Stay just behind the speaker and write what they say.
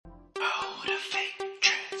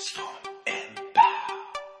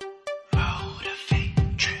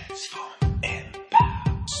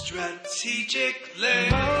Strategic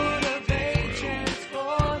land. Motivate,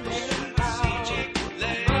 transform, empower. Strategic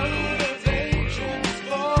land. Motivate,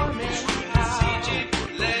 transform, empower.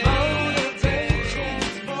 Strategic land. Motivate,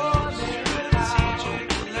 transform, empower.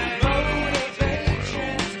 Strategic land. Motivate,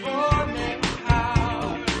 transform,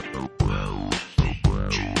 empower.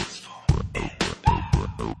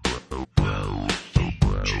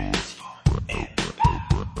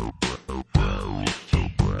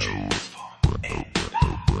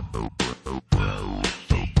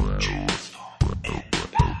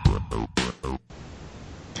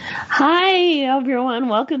 Hi, everyone.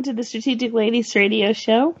 Welcome to the Strategic Ladies Radio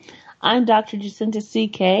Show. I'm Dr.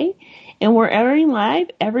 JacintaCk, and we're airing live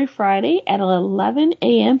every Friday at 11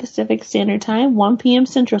 a.m. Pacific Standard Time, 1 p.m.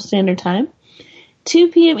 Central Standard Time, 2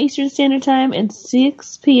 p.m. Eastern Standard Time, and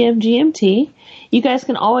 6 p.m. GMT. You guys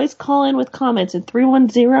can always call in with comments at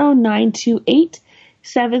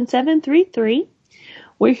 310-928-7733.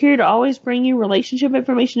 We're here to always bring you relationship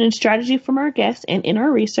information and strategy from our guests and in our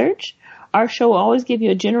research. Our show will always give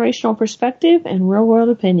you a generational perspective and real-world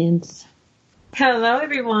opinions. Hello,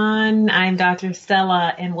 everyone. I'm Dr.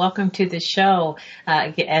 Estella, and welcome to the show.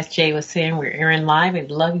 As Jay was saying, we're airing live.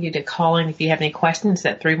 We'd love you to call in if you have any questions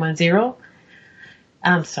at 310.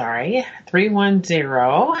 I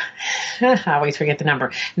always forget the number,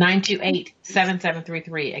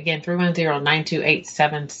 928-7733. Again,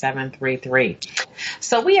 310-928-7733.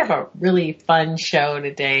 So we have a really fun show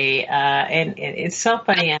today, and it's so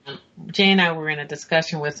funny. Jay and I were in a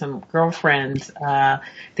discussion with some girlfriends the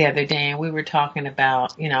other day, and we were talking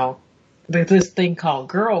about, this thing called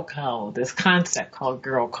girl code, this concept called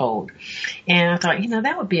girl code. And I thought,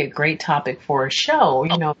 that would be a great topic for a show.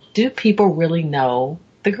 Do people really know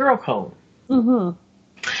the girl code? Mm-hmm.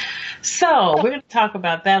 So we're going to talk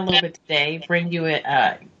about that a little bit today, bring you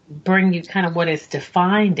kind of what it's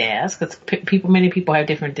defined as, because many people have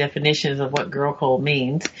different definitions of what girl code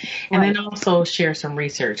means, and then also share some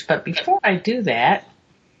research. But before I do that,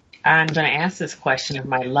 I'm going to ask this question of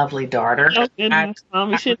my lovely daughter. Oh, goodness.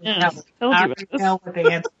 Mom, you shouldn't ask. I already know what the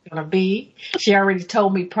answer is going to be. She already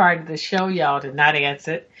told me prior to the show, y'all, to not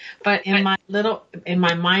answer it. But in my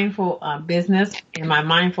mindful business, in my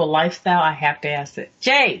mindful lifestyle, I have to ask it.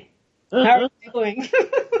 Jay, how are you doing?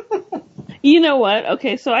 You know what?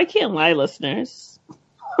 Okay, so I can't lie, listeners.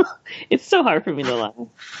 It's so hard for me to lie.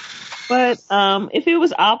 But if it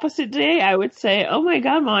was opposite day, I would say, oh my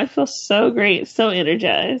God, Mom, I feel so great, so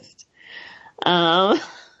energized.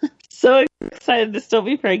 So excited to still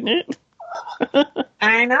be pregnant.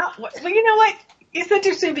 I know. Well, you know what? It's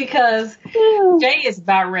interesting because Jay is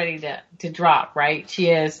about ready to drop, right? She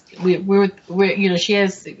is,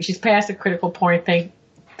 she's past the critical point, thank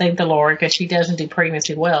the Lord, because she doesn't do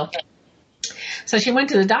pregnancy well. So she went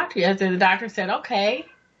to the doctor yesterday. The doctor said, okay,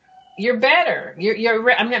 you're better.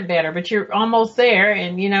 I'm not better, but you're almost there.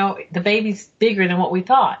 And, the baby's bigger than what we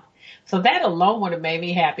thought. So that alone would have made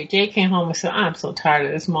me happy. Jay came home and said, I'm so tired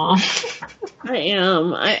of this, Mom. I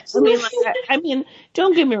am. I mean,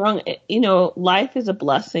 don't get me wrong. Life is a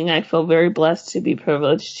blessing. I feel very blessed to be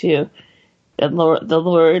privileged to. The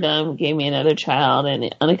Lord gave me another child,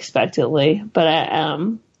 and unexpectedly. But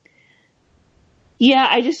I'm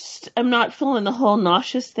not feeling the whole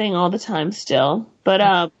nauseous thing all the time still.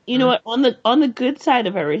 But, you know what, on the good side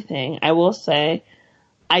of everything, I will say,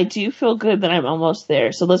 I do feel good that I'm almost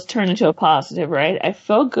there. So let's turn into a positive, right? I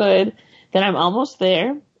feel good that I'm almost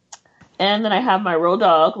there. And then I have my real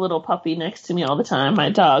dog, little puppy, next to me all the time. My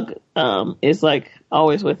dog, is like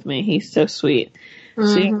always with me. He's so sweet.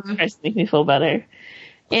 So he tries to make me feel better.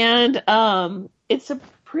 And, it's a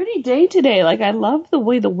pretty day today. Like, I love the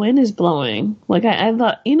way the wind is blowing. Like, I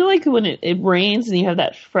thought, like when it rains and you have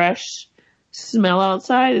that fresh smell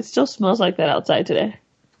outside, it still smells like that outside today.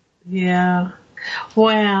 Yeah.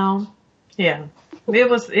 Well, yeah.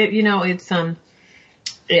 It's, I'm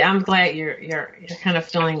glad you're kind of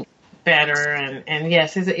feeling better. And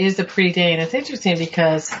yes, it is a pretty day. And it's interesting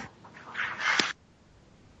because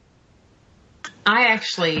I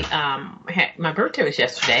actually, my birthday was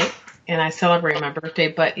yesterday. And I celebrate my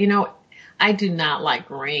birthday, but I do not like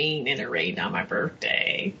rain, and it rained on my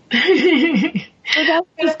birthday. But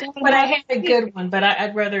I had a good one, but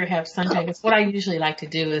I'd rather have sunshine. Because what I usually like to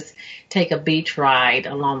do is take a beach ride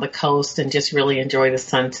along the coast and just really enjoy the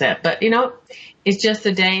sunset. But it's just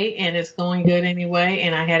a day, and it's going good anyway.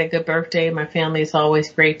 And I had a good birthday. My family is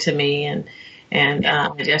always great to me, and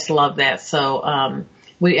I just love that. So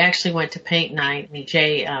we actually went to paint night, and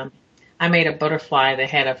Jay, I made a butterfly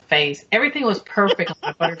that had a face. Everything was perfect on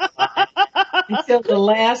my butterfly. until the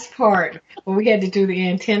last part where we had to do the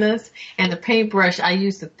antennas and the paintbrush. I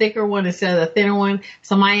used the thicker one instead of the thinner one,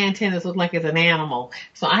 so my antennas look like it's an animal.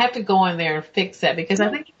 So I have to go in there and fix that because I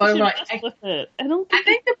think the butterfly. I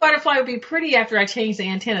think the butterfly would be pretty after I change the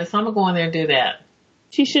antenna. So I'm gonna go in there and do that.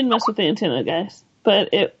 She shouldn't mess with the antenna, guys.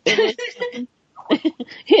 But the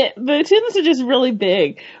antennas are just really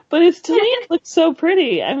big. But it's to me, it looks so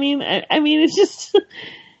pretty. I mean, it's just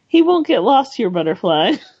he won't get lost here,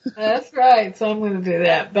 butterfly. That's right. So I'm going to do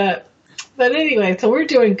that. But anyway, so we're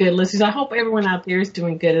doing good, listeners. I hope everyone out there is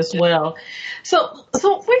doing good as well. So we're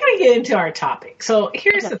going to get into our topic. So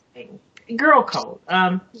here's the thing. Girl code.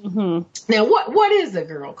 Now what is a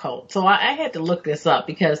girl code? So I had to look this up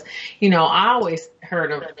because, I always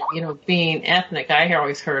heard of, being ethnic, I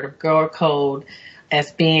always heard of girl code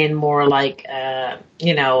as being more like,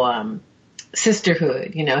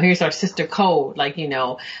 sisterhood, here's our sister code,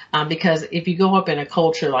 because if you go up in a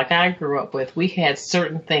culture like I grew up with, we had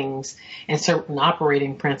certain things and certain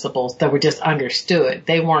operating principles that were just understood.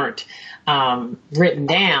 They weren't written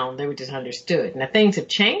down, they were just understood. Now things have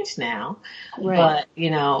changed now, right.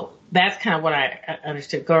 But that's kind of what I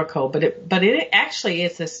understood girl code. But it actually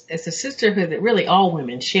it's a sisterhood that really all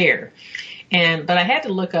women share. But I had to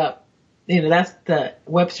look up. That's the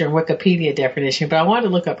Webster and Wikipedia definition, but I wanted to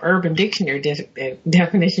look up Urban Dictionary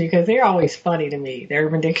definition because they're always funny to me, the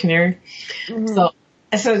Urban Dictionary. Mm-hmm.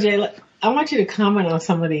 So Jay, I want you to comment on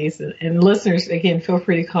some of these, and listeners, again, feel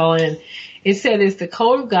free to call in. It said it's the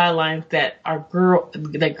code of guidelines that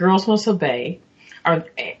girls must obey,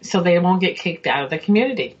 so they won't get kicked out of the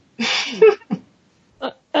community.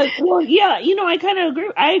 Well, yeah, I kind of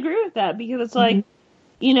agree. I agree with that because it's like,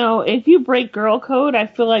 if you break girl code, I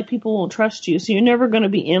feel like people won't trust you. So you're never going to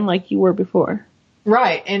be in like you were before.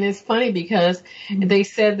 Right. And it's funny because they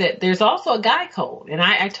said that there's also a guy code. And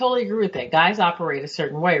I totally agree with that. Guys operate a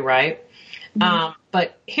certain way, right? Mm-hmm.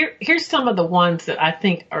 But here's some of the ones that I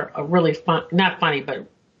think are really fun, not funny, but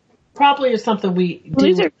probably is something we do.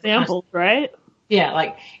 These are examples, right? Yeah.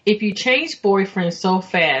 Like if you change boyfriend so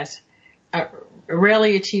fast,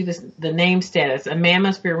 rarely achieve the name status, a man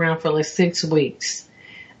must be around for like 6 weeks.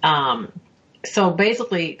 So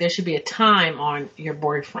basically there should be a time on your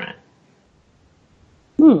boyfriend.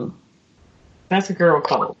 That's a girl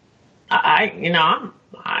code. I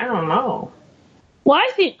don't know. Well,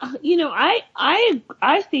 I think,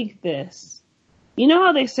 I think this,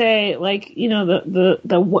 how they say, like,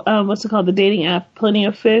 the what's it called? The dating app, Plenty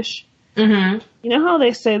of Fish. Mm-hmm. You know how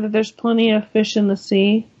they say that there's plenty of fish in the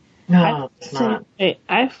sea? No, it's not.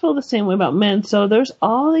 I feel the same way about men. So there's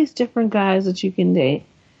all these different guys that you can date.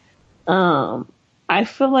 I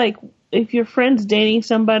feel like if your friend's dating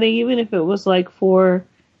somebody, even if it was like for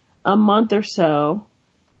a month or so,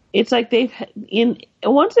 it's like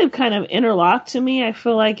once they've kind of interlocked to me, I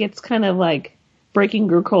feel like it's kind of like breaking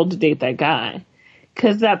girl code to date that guy.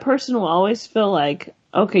 'Cause that person will always feel like,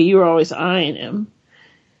 okay, you were always eyeing him.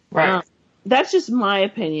 Right. That's just my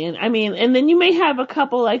opinion. I mean, and then you may have a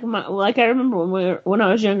couple like I remember when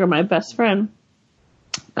I was younger, my best friend,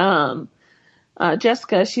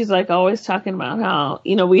 Jessica, she's like always talking about how,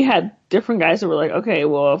 we had different guys that were like, okay,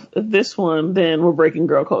 well, if this one, then we're breaking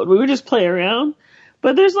girl code. We would just play around.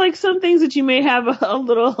 But there's like some things that you may have a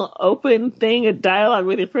little open thing, a dialogue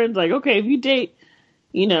with your friends. Like, okay, if you date,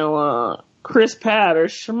 Chris Pratt or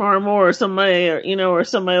Shamar Moore or somebody, or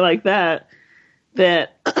somebody like that,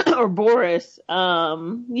 or Boris,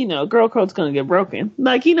 girl code's going to get broken.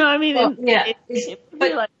 Like, I mean, well, yeah, it would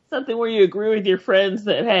be like something where you agree with your friends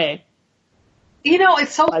that, hey,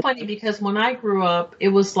 it's so funny because when I grew up, it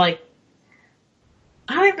was like,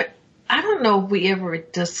 I don't know if we ever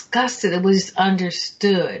discussed it. It was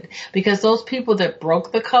understood because those people that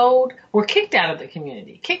broke the code were kicked out of the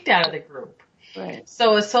community, kicked out of the group. Right.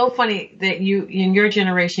 So it's so funny that in your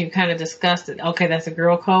generation, you kind of discussed it. Okay, that's a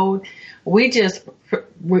girl code.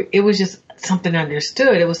 It was just something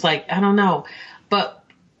understood. It was like, I don't know. But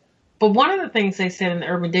one of the things they said in the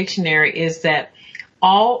Urban Dictionary is that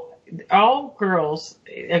all girls,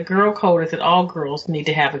 a girl code is that all girls need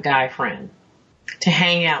to have a guy friend to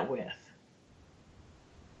hang out with.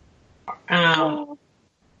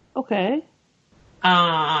 Okay.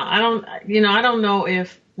 I don't know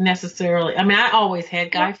if necessarily, I mean, I always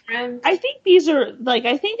had guy friends. I think these are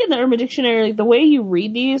I think in the Urban Dictionary, like, the way you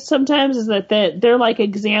read these sometimes is that they're like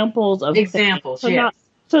examples of examples. So yes.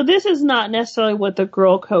 So this is not necessarily what the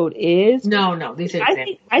girl code is. No, these are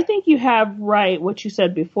examples. I think you have what you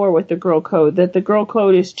said before with the girl code, that the girl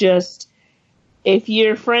code is just if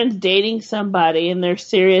your friend's dating somebody and they're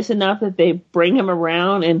serious enough that they bring him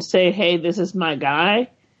around and say, hey, this is my guy.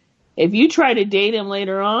 If you try to date him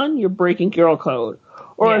later on, you're breaking girl code.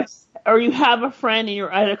 Or yes. or you have a friend and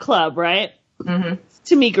you're at a club, right? Mm-hmm.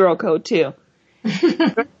 To me, girl code too.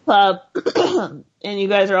 Club, and you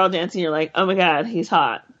guys are all dancing. You're like, oh my god, he's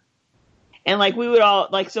hot. And like we would all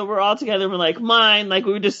like, so we're all together. We're like, mine. Like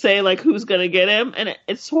we would just say like, who's gonna get him? And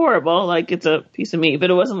it's horrible. Like it's a piece of meat, but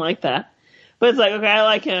it wasn't like that. But it's like, okay, I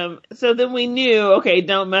like him. So then we knew, okay,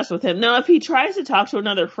 don't mess with him. Now, if he tries to talk to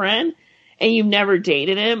another friend and you've never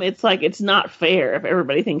dated him, it's like, it's not fair if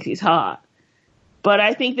everybody thinks he's hot. But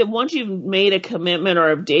I think that once you've made a commitment or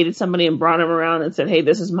have dated somebody and brought him around and said, hey,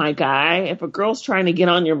 this is my guy, if a girl's trying to get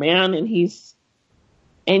on your man and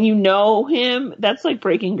you know him, that's like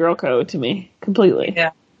breaking girl code to me completely.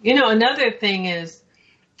 Yeah. Another thing is,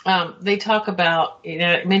 they talk about,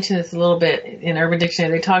 I mentioned this a little bit in Urban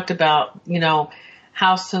Dictionary, they talked about,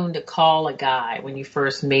 how soon to call a guy when you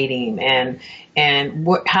first meet him and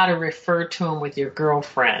how to refer to him with your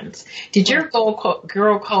girlfriends. Did your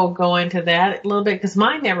girl code go into that a little bit? Because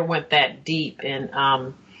mine never went that deep and,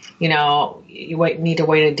 you need to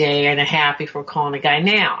wait a day and a half before calling a guy.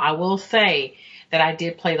 Now, I will say that I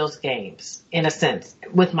did play those games in a sense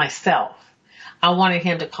with myself. I wanted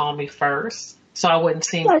him to call me first so I wouldn't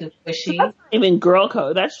seem too pushy. That's not even girl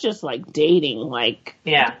code. That's just like dating. Like,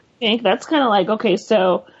 yeah. I think that's kind of like, okay,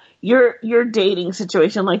 so your dating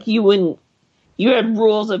situation, like you had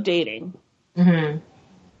rules of dating. Mm-hmm.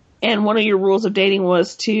 And one of your rules of dating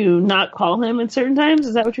was to not call him at certain times.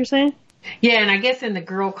 Is that what you're saying? Yeah. And I guess in the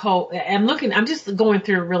girl code, I'm just going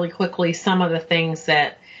through really quickly some of the things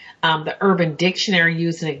that, the Urban Dictionary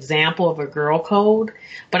used an example of a girl code,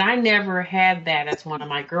 but I never had that as one of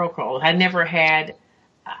my girl codes. I never had,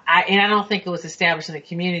 and I don't think it was established in the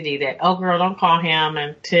community that, oh girl, don't call him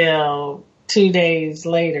until 2 days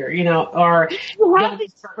later, or. You have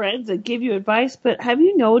these friends that give you advice, but have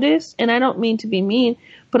you noticed, and I don't mean to be mean,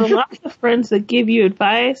 but a lot of the friends that give you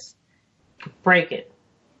advice. Break it,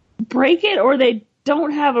 or they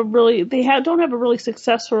don't have a really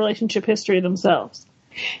successful relationship history themselves.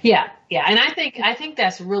 Yeah. And I think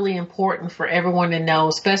that's really important for everyone to know,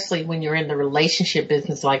 especially when you're in the relationship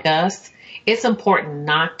business like us. It's important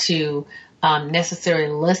not to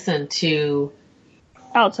necessarily listen to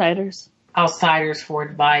outsiders for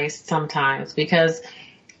advice sometimes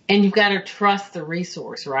and you've got to trust the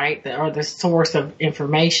resource, right? Or the source of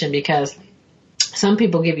information, because some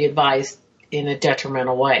people give you advice in a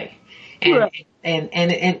detrimental way. And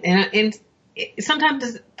sometimes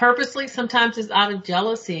it's purposely, sometimes it's out of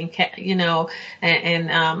jealousy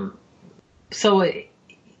so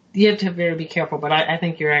you have to be careful, but I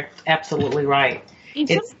think you're absolutely right. You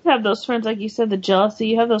sometimes have those friends, like you said, the jealousy.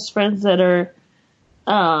 You have those friends that are,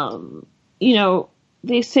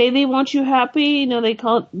 they say they want you happy. They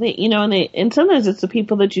call it, and sometimes it's the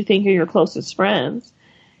people that you think are your closest friends,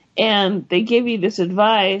 and they give you this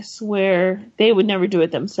advice where they would never do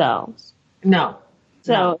it themselves. No.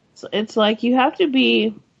 So it's like you have to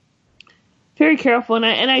be very careful.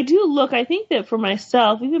 And I do look, I think that for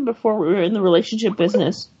myself, even before we were in the relationship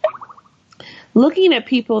business, looking at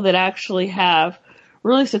people that actually have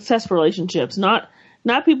really successful relationships, not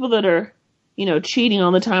people that are, cheating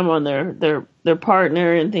all the time on their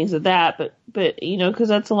partner and things like that, but cause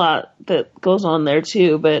that's a lot that goes on there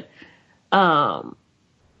too. But,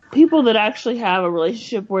 people that actually have a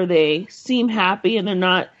relationship where they seem happy and they're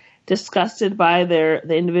not disgusted by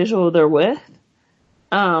the individual they're with.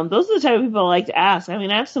 Those are the type of people I like to ask. I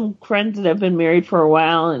mean, I have some friends that have been married for a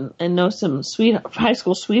while and know some high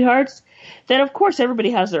school sweethearts that, of course,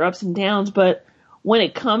 everybody has their ups and downs, but when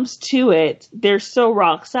it comes to it, they're so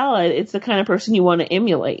rock solid. It's the kind of person you want to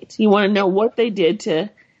emulate. You want to know what they did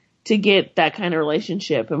to get that kind of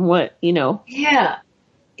relationship and what, Yeah.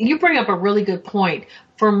 You bring up a really good point.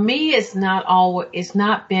 For me, it's not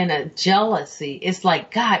been a jealousy. It's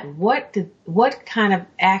like, God, what kind of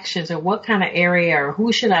actions or what kind of area or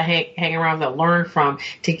who should I hang around to learn from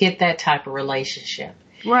to get that type of relationship?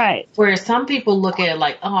 Right. Whereas some people look at it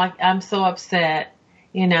like, oh, I'm so upset.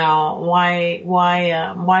 Why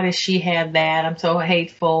does she have that? I'm so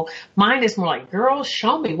hateful. Mine is more like, girl,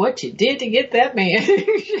 show me what you did to get that man.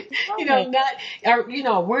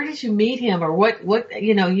 Where did you meet him or what,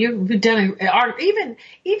 you've done, or even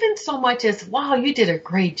so much as, wow, you did a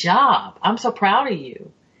great job. I'm so proud of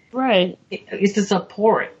you. Right. It's the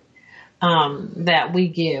support, that we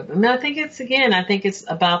give. I mean, I think it's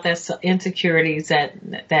about that insecurities that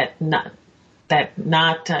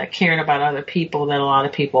not caring about other people that a lot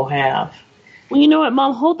of people have. Well, you know what,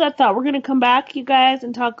 Mom? Hold that thought. We're going to come back, you guys,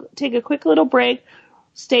 and take a quick little break.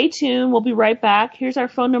 Stay tuned. We'll be right back. Here's our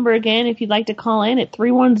phone number again if you'd like to call in at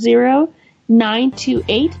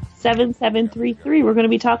 310-928-7733. We're going to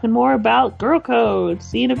be talking more about girl code.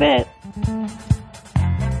 See you in a bit.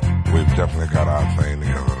 definitely got our thing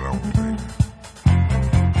together, don't we, baby?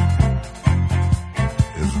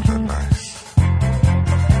 Isn't that nice?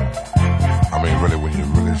 I mean, really, when you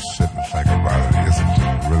really sit and think about it, isn't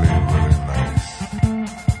it really, really nice?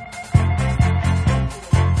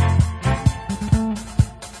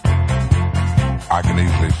 I can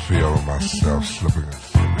easily feel myself slipping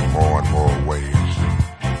more and more ways in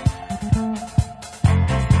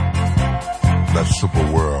that super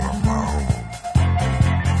world of my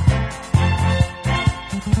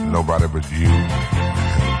own. Nobody but you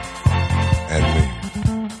and me.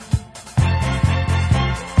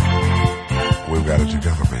 We've got it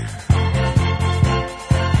together, baby.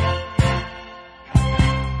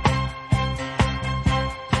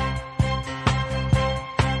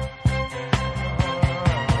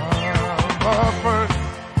 My first,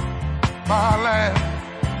 my last,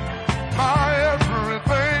 my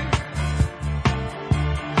everything,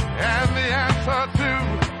 and the answer to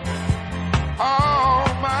all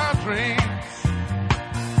my dreams.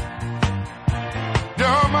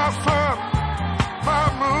 You're my sun, my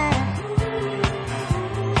moon,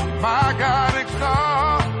 my guiding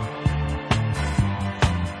star,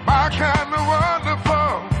 my kind of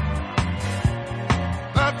wonderful.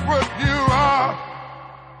 That's what you are.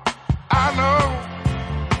 I know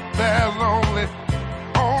there's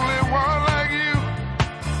only one like you.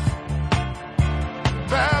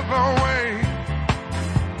 There's no way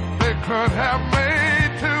they could have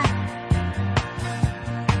made two.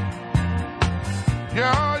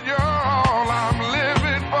 You're all I'm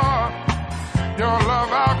living for. Your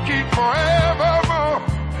love I'll keep forevermore.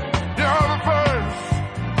 You're the first,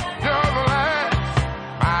 you're the last,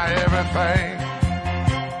 my everything.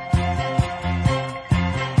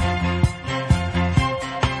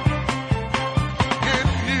 In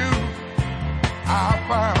you I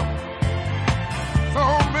found so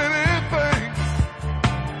many things.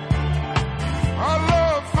 A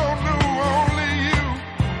love so new only you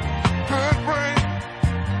could bring.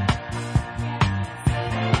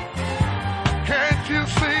 Can't you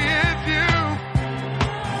see it, you?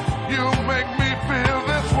 You make me feel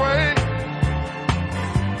this way.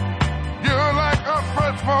 You're like a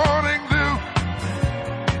fresh morning dew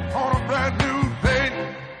on a brand new day.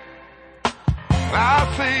 I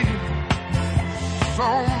see so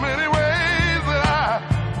many ways that I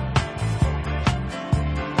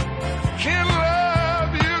can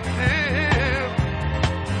love you till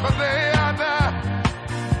the day I die.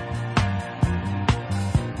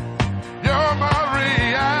 You're my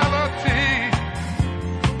reality,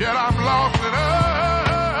 yet I'm lost in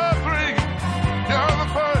a dream. You're the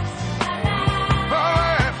first, the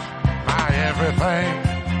last, my everything.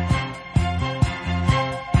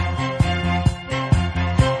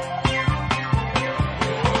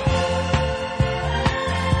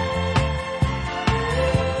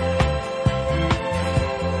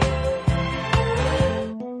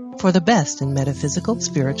 For the best in metaphysical,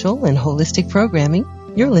 spiritual, and holistic programming,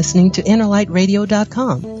 you're listening to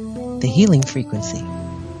InnerLightRadio.com, the healing frequency.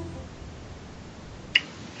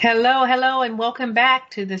 Hello, hello, and welcome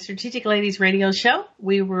back to the Strategic Ladies Radio Show.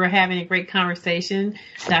 We were having a great conversation,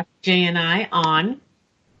 Dr. J and I, on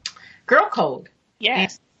Girl Code.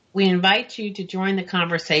 Yes. And we invite you to join the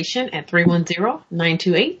conversation at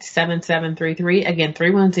 310-928-7733. Again,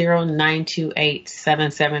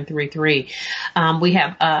 310-928-7733.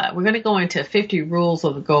 We're going to go into 50 rules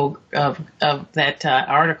of that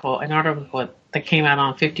article, an article that came out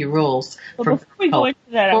on 50 rules. Well, before we go into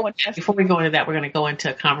that, Before we go into that, we're going to go into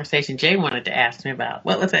a conversation Jay wanted to ask me about.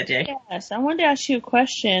 What was that, Jay? Yes, I wanted to ask you a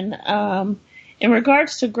question in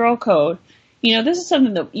regards to Girl Code. You know, this is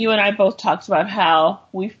something that you and I both talked about, how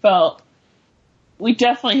we felt we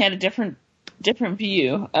definitely had a different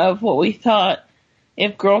view of what we thought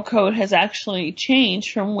if Girl Code has actually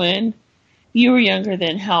changed from when you were younger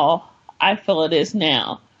than how I feel it is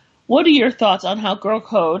now. What are your thoughts on how Girl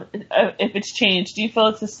Code, if it's changed? Do you feel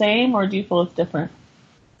it's the same or do you feel it's different?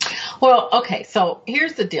 Well, okay, so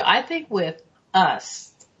here's the deal. I think with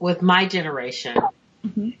us, with my generation,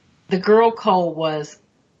 the Girl Code was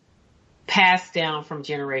passed down from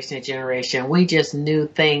generation to generation. We just knew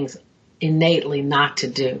things innately not to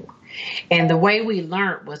do. And the way we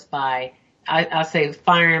learned was by, I say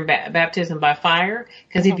fire and baptism by fire,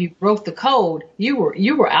 because if you broke the code, you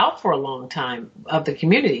were out for a long time of the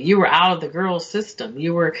community. You were out of the girls' system.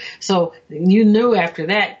 So you knew after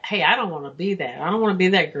that, hey, I don't want to be that. I don't want to be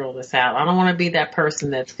that girl that's out. I don't want to be that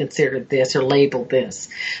person that's considered this or labeled this.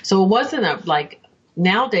 So it wasn't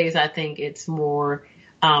nowadays I think it's more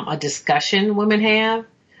a discussion women have,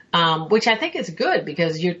 which I think is good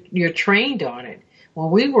because you're trained on it. When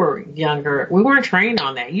we were younger, we weren't trained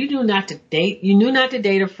on that. You knew not to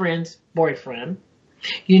date a friend's boyfriend.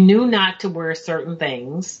 You knew not to wear certain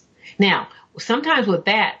things. Now, sometimes with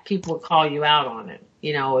that, people would call you out on it,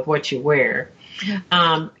 with what you wear.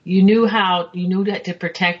 You knew that to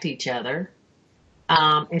protect each other,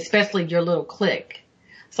 especially your little clique.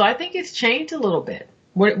 So I think it's changed a little bit.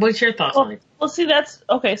 What's your thoughts on it? Well, see, that's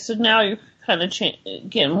okay. So now you're kind of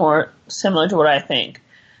getting more similar to what I think.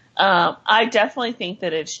 I definitely think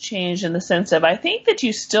that it's changed in the sense of I think that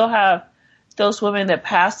you still have those women that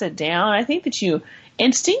pass it down. I think that you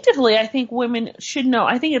instinctively, I think women should know.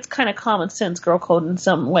 I think it's kind of common sense girl code in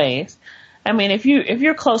some ways. I mean, if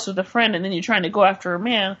you're close with a friend and then you're trying to go after a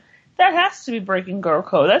man, that has to be breaking girl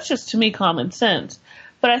code. That's just, to me, common sense.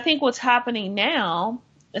 But I think what's happening now,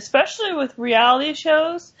 especially with reality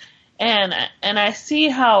shows, and I see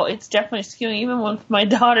how it's definitely skewing. Even with my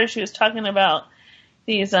daughter, she was talking about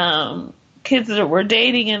these kids that were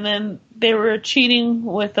dating and then they were cheating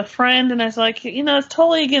with a friend, and I was like, it's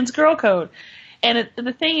totally against girl code. And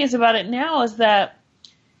the thing is about it now is that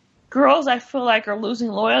girls, I feel like, are losing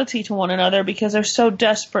loyalty to one another because they're so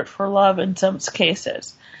desperate for love in some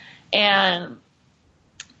cases. And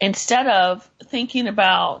instead of thinking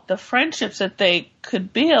about the friendships that they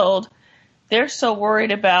could build, they're so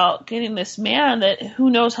worried about getting this man that who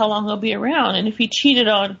knows how long he'll be around. And if he cheated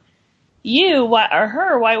on you or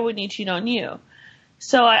her, why wouldn't he cheat on you?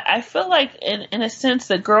 So I feel like in a sense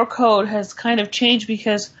the girl code has kind of changed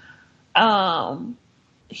because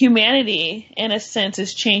humanity, in a sense,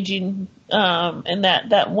 is changing, and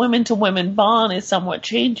that women to women bond is somewhat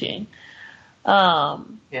changing.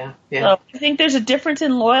 Yeah. So I think there's a difference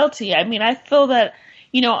in loyalty. I mean, I feel that,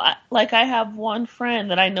 like I have one friend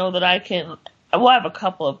that I know that I have a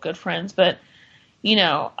couple of good friends, but,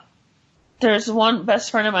 there's one best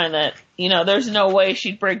friend of mine that, there's no way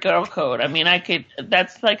she'd break girl code. I mean,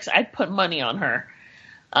 I'd put money on her.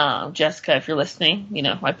 Jessica, if you're listening,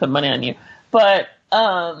 I put money on you. But,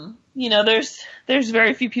 there's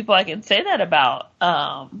very few people I can say that about.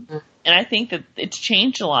 And I think that it's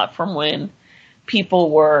changed a lot from when people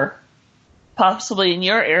were possibly in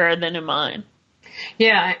your era than in mine.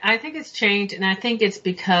 Yeah, I think it's changed, and I think it's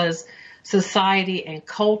because society and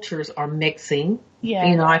cultures are mixing.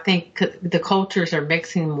 Yeah. I think the cultures are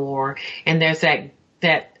mixing more, and there's that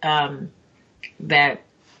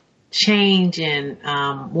change in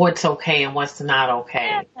what's okay and what's not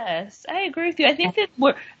okay. Yes, I agree with you. I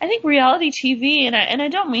think reality TV, and I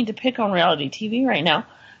don't mean to pick on reality TV right now,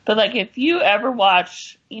 but like if you ever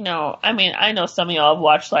watch, I know some of y'all have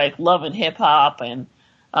watched like Love and Hip Hop and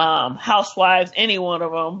Housewives, any one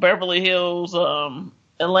of them, Beverly Hills,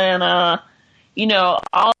 Atlanta,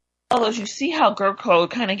 all those, you see how girl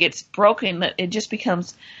code kind of gets broken, that it just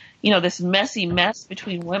becomes, this messy mess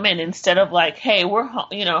between women instead of like, hey,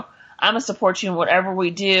 I'm gonna support you in whatever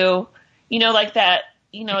we do, like that,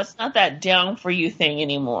 it's not that down for you thing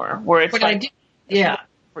anymore, where it's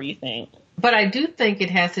for you thing. But I do think it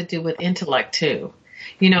has to do with intellect too.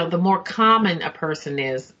 The more common a person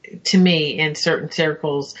is, to me, in certain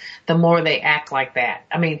circles, the more they act like that.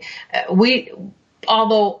 I mean,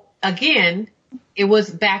 although again, it was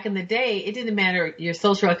back in the day, it didn't matter your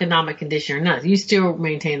socioeconomic condition or not. You still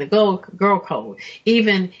maintain the girl code.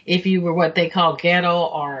 Even if you were what they call ghetto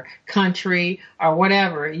or country or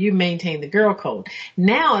whatever, you maintain the girl code.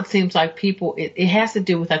 Now it seems like people, it has to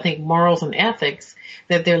do with, I think, morals and ethics,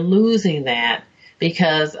 that they're losing that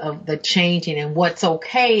because of the changing, and what's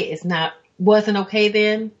okay wasn't okay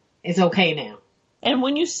then, is okay now. And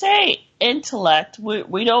when you say intellect,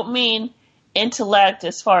 we don't mean intellect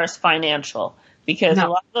as far as financial, because a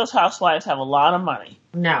lot of those housewives have a lot of money.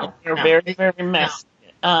 No, they're very, very messy.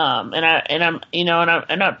 No.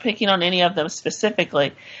 I'm not picking on any of them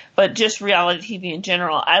specifically, but just reality TV in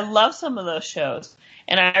general. I love some of those shows,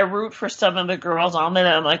 and I root for some of the girls on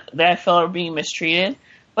there that I feel are being mistreated.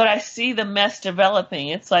 But I see the mess developing.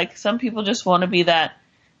 It's like some people just want to be that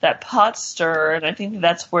pot stirrer, and I think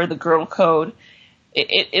that's where the girl code.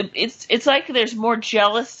 It's like there's more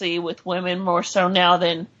jealousy with women more so now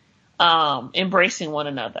than embracing one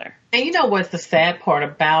another. And you know what's the sad part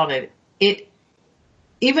about it?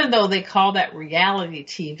 Even though they call that reality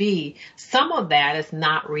TV, some of that is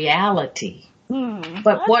not reality.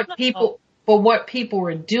 But what people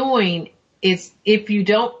are doing is, if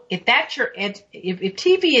TV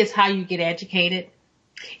is how you get educated,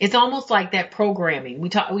 it's almost like that programming. We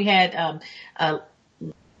had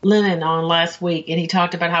Lennon on last week, and he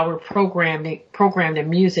talked about how we're programmed in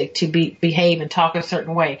music to behave and talk a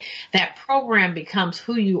certain way. That program becomes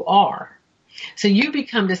who you are. So you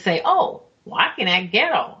become to say, oh, well, I can act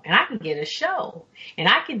ghetto, and I can get a show, and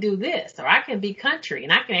I can do this, or I can be country,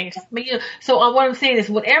 and I can act. So what I'm saying is,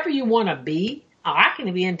 whatever you want to be, Oh, I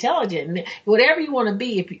can be intelligent. And whatever you want to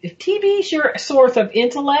be, if TV is your source of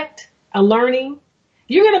intellect, a learning,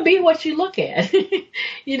 you're going to be what you look at.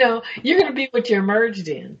 You know, you're going to be what you're immersed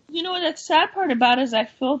in. You know what the sad part about it is I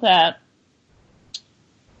feel that,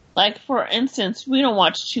 like, for instance, we don't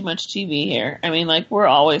watch too much TV here. I mean, like, we're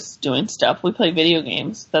always doing stuff. We play video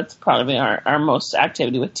games. That's probably our most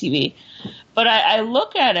activity with TV. But I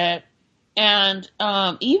look at it, and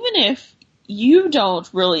even if you don't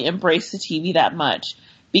really embrace the TV that much,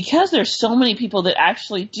 because there's so many people that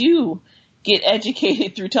actually do get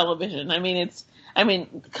educated through television. I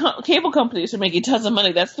mean, cable companies are making tons of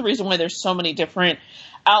money. That's the reason why there's so many different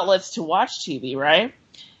outlets to watch TV, right?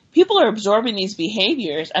 People are absorbing these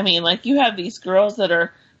behaviors. I mean, like, you have these girls that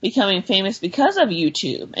are becoming famous because of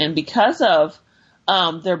YouTube and because of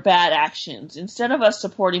their bad actions. Instead of us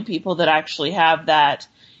supporting people that actually have that,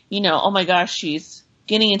 you know, oh my gosh, she's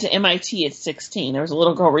getting into MIT at 16. There was a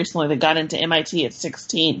little girl recently that got into MIT at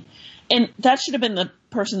 16. And that should have been the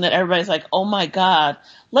person that everybody's like, oh my God,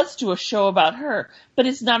 let's do a show about her. But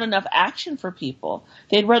it's not enough action for people.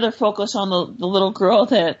 They'd rather focus on the little girl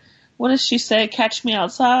that, what does she say? Catch me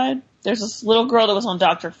outside. There's this little girl that was on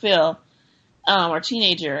Dr. Phil, our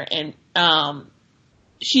teenager, and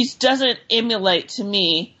she doesn't emulate to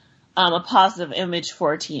me a positive image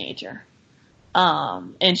for a teenager.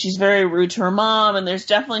 And she's very rude to her mom, and there's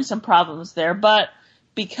definitely some problems there. But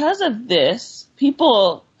because of this,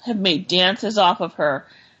 people have made dances off of her.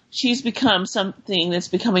 She's become something that's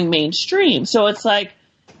becoming mainstream. So it's like,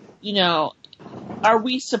 you know, are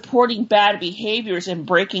we supporting bad behaviors and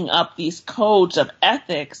breaking up these codes of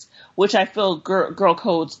ethics, which I feel girl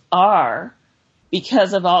codes are,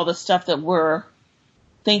 because of all the stuff that we're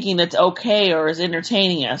thinking that's okay or is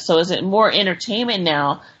entertaining us? So is it more entertainment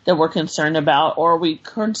now that we're concerned about, or are we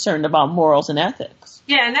concerned about morals and ethics?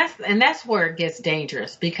 Yeah, and that's where it gets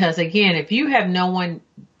dangerous, because again, if you have no one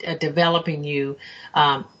developing you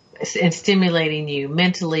and stimulating you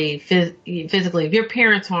mentally, physically, if your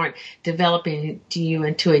parents aren't developing you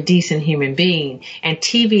into a decent human being, and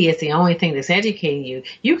TV is the only thing that's educating you,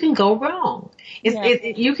 you can go wrong.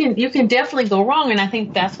 You can definitely go wrong, and I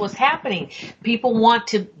think that's what's happening. People want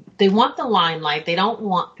the limelight. They don't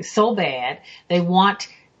want so bad. They want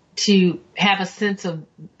to have a sense of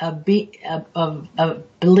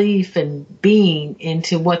belief and being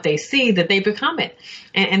into what they see, that they become it,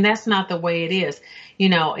 and that's not the way it is. You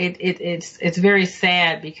know, it's very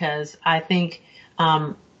sad, because I think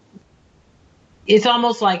it's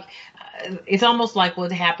almost like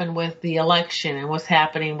what happened with the election and what's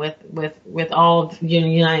happening with all of the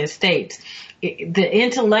United States. The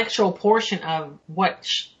intellectual portion of what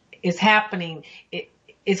is happening,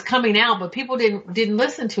 it's coming out, but people didn't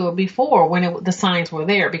listen to it before when the signs were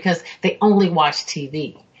there, because they only watched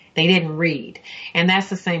TV. They didn't read. And that's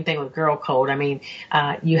the same thing with girl code. I mean,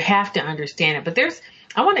 you have to understand it. But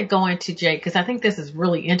I want to go into, Jake, because I think this is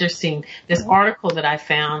really interesting. This article that I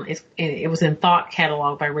found, it was in Thought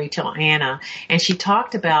Catalog by Rachel Anna, and she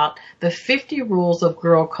talked about the 50 rules of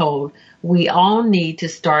girl code we all need to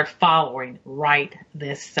start following right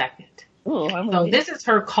this second. Ooh, So this is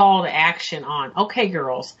her call to action on, okay,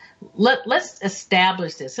 girls, let's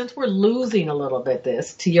establish this. Since we're losing a little bit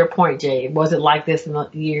this, to your point, Jay, was it like this in the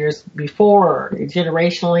years before, or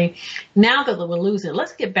generationally? Now that we're losing,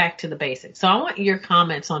 let's get back to the basics. So I want your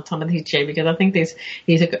comments on some of these, Jay, because I think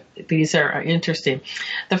these are interesting.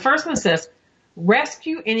 The first one says,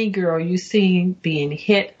 rescue any girl you see being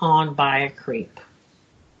hit on by a creep.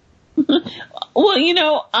 Well, you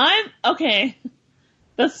know, okay.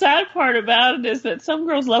 The sad part about it is that some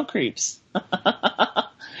girls love creeps. But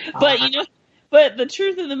the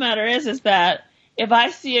truth of the matter is that if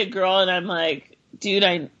I see a girl and I'm like,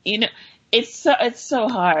 dude, it's so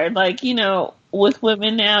hard. Like, you know, with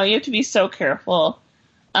women now, you have to be so careful.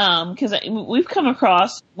 Cause we've come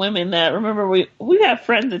across women that, remember, we have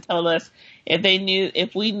friends that tell us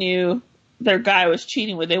if we knew their guy was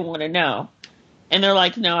cheating, would they want to know? And they're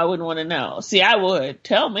like, no, I wouldn't want to know. See, I would.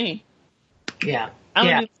 Tell me. Yeah. I'm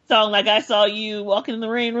going to do the song like I saw you walking in the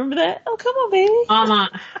rain. Remember that? Oh, come on, baby.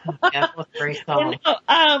 That was a great song.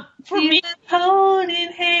 For me,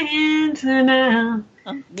 holding hands now,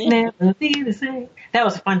 never be the same. That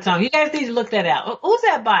was a fun song. You guys need to look that out. Who's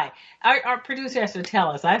that by? Our producer has to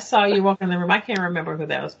tell us. I saw you walking in the room. I can't remember who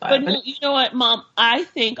that was by. But you know what, Mom? I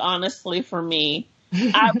think honestly, for me,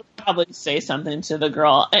 I would probably say something to the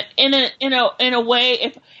girl in a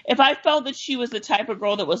way. If I felt that she was the type of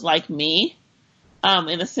girl that was like me.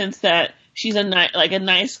 In the sense that she's a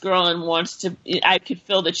nice girl and wants to, I could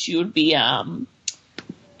feel that she would be,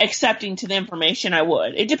 accepting to the information, I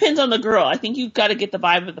would. It depends on the girl. I think you've got to get the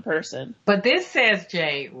vibe of the person. But this says,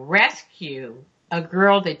 Jay, rescue a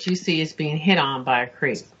girl that you see is being hit on by a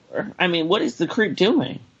creep. I mean, what is the creep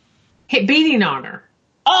doing? Beating on her.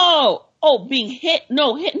 Being hit.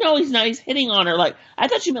 No, he's not. He's hitting on her. Like, I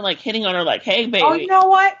thought you meant like hitting on her like, hey, baby. Oh, you know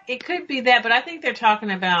what? It could be that, but I think they're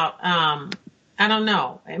talking about, I don't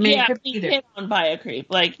know. I mean, yeah, it could be being either. hit on by a creep.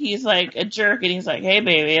 Like, he's like a jerk and he's like, hey,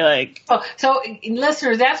 baby, like. So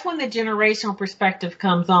listeners, that's when the generational perspective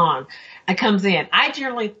comes in. I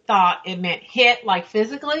generally thought it meant hit, like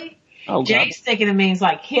physically. Oh, Jay's thinking it means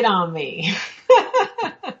like hit on me.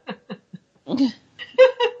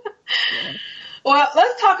 Well,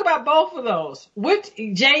 let's talk about both of those.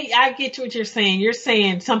 Jay, I get to what you're saying. You're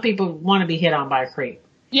saying some people want to be hit on by a creep.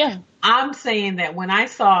 Yeah. I'm saying that when I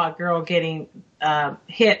saw a girl getting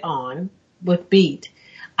hit on with beat,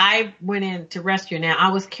 I went in to rescue her. Now, I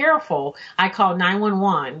was careful. I called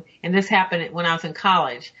 911, and this happened when I was in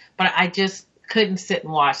college, but I just couldn't sit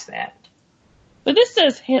and watch that. But this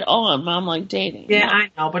says hit on, Mom, like dating. Yeah, I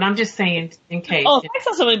know, but I'm just saying in case. Oh, if I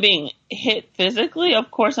saw somebody being hit physically, of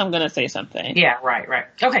course I'm going to say something. Yeah, right.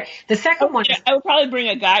 Okay, the second one. I would probably bring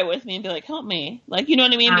a guy with me and be like, help me. Like, you know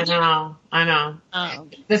what I mean? I know.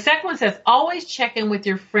 The second one says, always check in with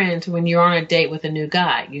your friends when you're on a date with a new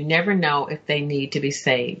guy. You never know if they need to be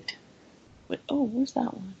saved. Where's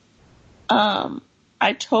that one?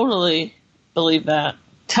 I totally believe that.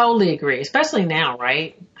 Totally agree, especially now,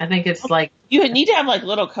 right? I think it's like you need to have like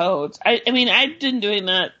little codes. I mean, I've been doing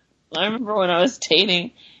that. I remember when I was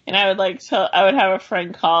dating, and I would I would have a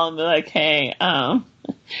friend call and be like, "Hey,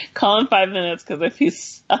 call in 5 minutes because if he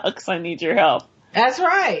sucks, I need your help." That's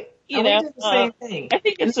right. You know, we do the same thing. I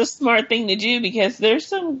think it's a smart thing to do because there's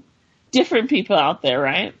some different people out there,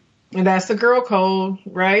 right? And that's the girl code,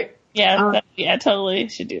 right? Yeah, totally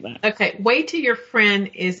should do that. Okay, wait till your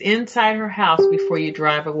friend is inside her house before you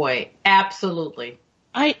drive away. Absolutely.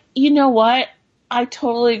 You know what? I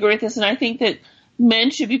totally agree with this, and I think that men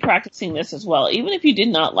should be practicing this as well. Even if you did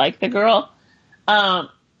not like the girl,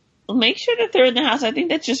 make sure that they're in the house. I think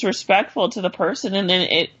that's just respectful to the person, and then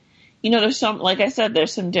there's some, like I said,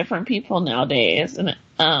 there's some different people nowadays, and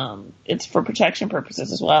it's for protection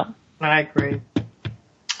purposes as well. I agree.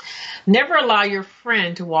 Never allow your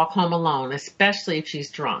friend to walk home alone, especially if she's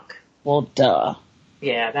drunk. Well, duh.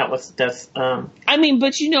 Yeah, that's. I mean,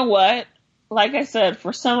 but you know what? Like I said,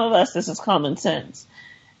 for some of us, this is common sense.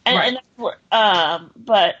 And, right.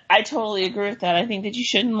 But I totally agree with that. I think that you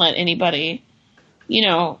shouldn't let anybody,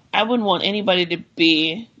 I wouldn't want anybody to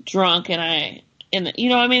be drunk they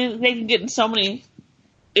can get in so many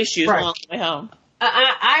issues along the way home.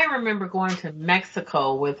 I remember going to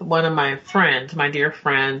Mexico with one of my friends, my dear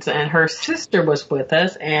friends, and her sister was with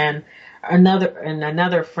us, and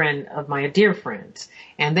another friend of my dear friends,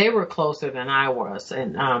 and they were closer than I was,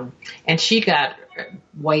 and she got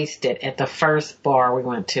wasted at the first bar we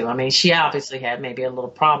went to. I mean, she obviously had maybe a little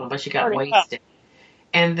problem, but she got wasted.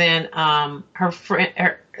 And then her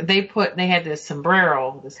friend, they had this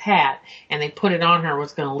sombrero, this hat, and they put it on her.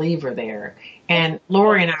 Was going to leave her there. And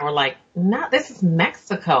Lori and I were like, "No, this is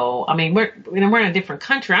Mexico. I mean, we're in a different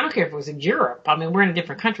country. I don't care if it was in Europe. I mean, we're in a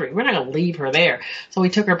different country. We're not going to leave her there." So we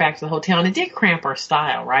took her back to the hotel, and it did cramp our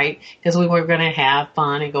style, right? Because we were going to have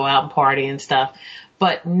fun and go out and party and stuff.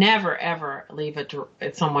 But never, ever leave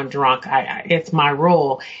someone drunk. It's my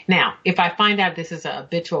rule. Now, if I find out this is a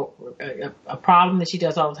habitual a problem that she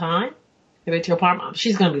does all the time, habitual problem,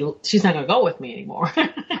 she's not going to go with me anymore.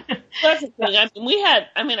 That's the thing.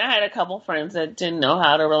 I had a couple friends that didn't know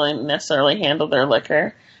how to really necessarily handle their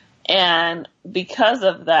liquor, and because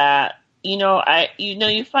of that, you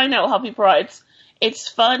find out how people are. It's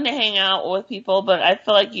fun to hang out with people, but I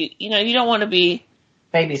feel like you don't want to be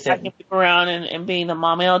babysitting people around and being the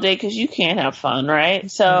mommy all day because you can't have fun,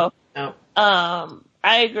 right? So, no. I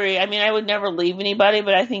agree. I mean, I would never leave anybody,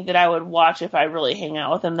 but I think that I would watch if I really hang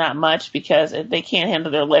out with them that much because if they can't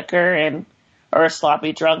handle their liquor or a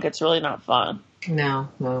sloppy drunk, it's really not fun. No.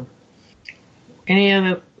 Any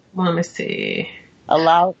other? Let me see. Do you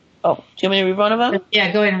want me to read one of them?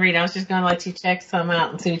 Yeah, go ahead and read. I was just going to let you check some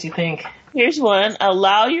out and see what you think. Here's one.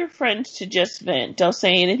 Allow your friends to just vent. Don't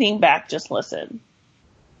say anything back. Just listen.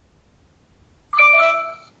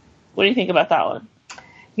 What do you think about that one?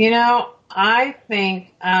 I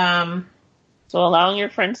think... So allowing your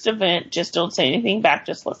friends to vent, just don't say anything back,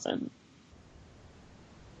 just listen.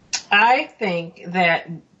 I think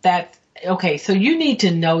that's... Okay, so you need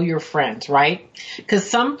to know your friends, right? Because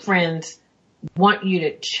some friends want you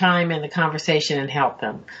to chime in the conversation and help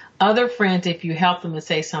them. Other friends, if you help them and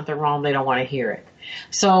say something wrong, they don't want to hear it.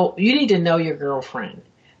 So you need to know your girlfriend.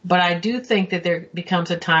 But I do think that there becomes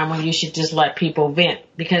a time when you should just let people vent,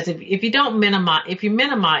 because if you don't minimize, if you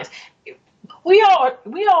minimize, we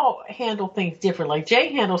all handle things differently. Like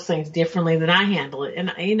Jay handles things differently than I handle it.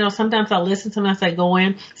 And, you know, sometimes I listen, sometimes I go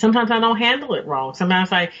in, sometimes I don't handle it wrong.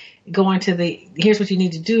 Sometimes I go into here's what you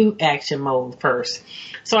need to do action mode first.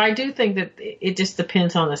 So I do think that it just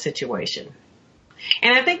depends on the situation.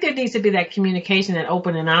 And I think there needs to be that communication and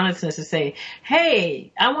open and honestness to say,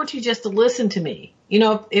 hey, I want you just to listen to me. You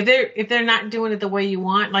know, if they're not doing it the way you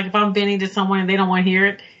want, like if I'm venting to someone and they don't want to hear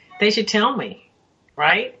it, they should tell me,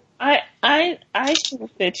 right? I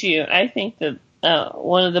think that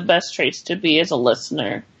one of the best traits to be is a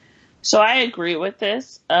listener. So I agree with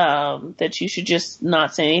this, that you should just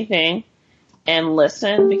not say anything and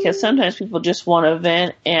listen, because sometimes people just want to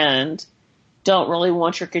vent and don't really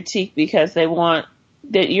want your critique because they want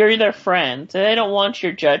that you're their friend. So they don't want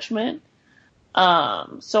your judgment.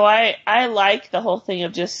 So I like the whole thing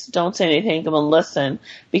of just don't say anything, come and listen,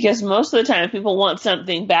 because most of the time if people want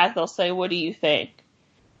something back, they'll say, what do you think?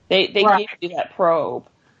 They Right. give you that probe.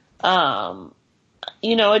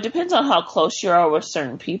 You know, it depends on how close you are with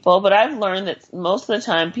certain people, but I've learned that most of the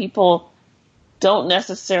time people don't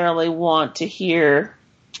necessarily want to hear.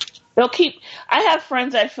 I have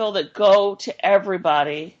friends I feel that go to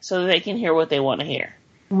everybody so that they can hear what they want to hear.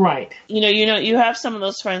 Right. You have some of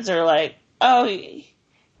those friends that are like, oh, he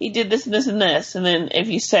did this and this and this. And then if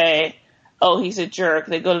you say, oh, he's a jerk,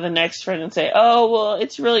 they go to the next friend and say, oh, well,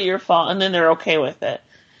 it's really your fault. And then they're okay with it.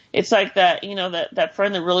 It's like that, that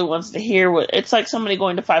friend that really wants to hear it's like somebody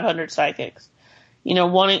going to 500 psychics,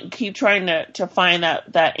 keep trying to find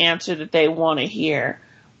that answer that they want to hear,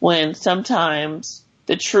 when sometimes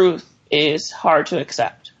the truth is hard to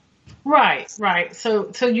accept. Right.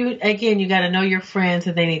 So you got to know your friends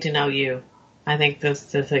and they need to know you. I think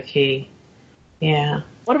that's a key. Yeah.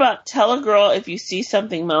 What about tell a girl if you see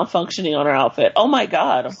something malfunctioning on her outfit? Oh my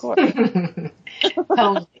God, of course.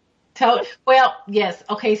 Well, yes.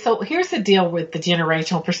 Okay. So here's the deal with the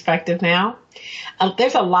generational perspective now.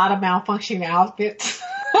 There's a lot of malfunctioning outfits.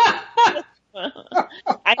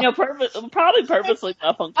 I know, probably purposely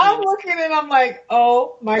malfunctioning. I'm looking and I'm like,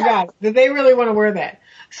 oh my God, did they really want to wear that?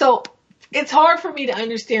 So it's hard for me to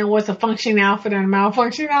understand what's a functioning outfit and a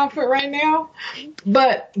malfunctioning outfit right now.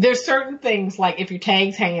 But there's certain things, like if your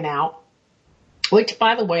tag's hanging out, which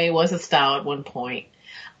by the way was a style at one point.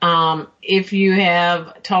 If you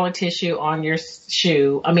have taller tissue on your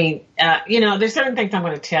shoe, there's certain things I'm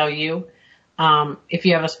going to tell you. If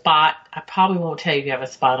you have a spot, I probably won't tell you if you have a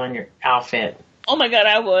spot on your outfit. Oh my God,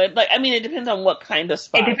 I would. It depends on what kind of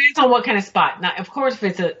spot. It depends on what kind of spot. Now, of course,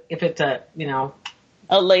 if it's a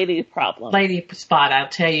a lady problem, lady spot, I'll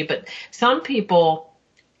tell you. But some people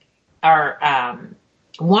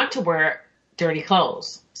want to wear dirty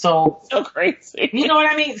clothes. So crazy. You know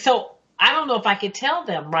what I mean? So I don't know if I could tell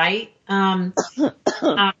them, right? Now,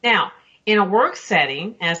 in a work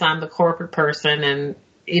setting, as I'm the corporate person, and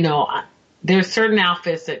there's certain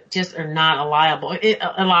outfits that just are not allowable,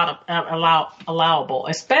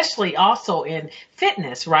 especially also in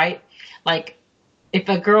fitness, right? Like if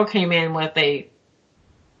a girl came in with a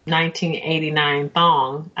 1989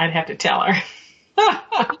 thong, I'd have to tell her.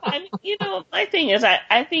 My thing is,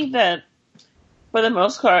 I think that for the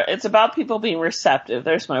most part, it's about people being receptive.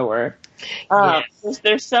 There's my word. Yes.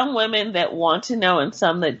 There's some women that want to know and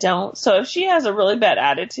some that don't. So if she has a really bad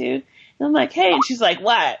attitude, and I'm like, hey, and she's like,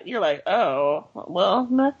 what? You're like, oh, well,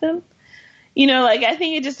 nothing. I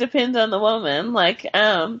think it just depends on the woman. I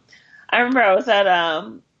remember I was at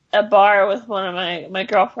a bar with one of my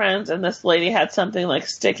girlfriends, and this lady had something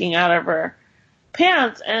sticking out of her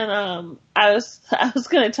pants, and I was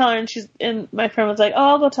gonna tell her, and my friend was like, oh,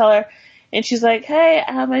 I'll go tell her. And she's like, hey,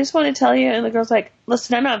 I just want to tell you. And the girl's like,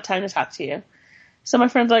 listen, I don't have time to talk to you. So my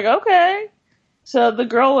friend's like, okay. So the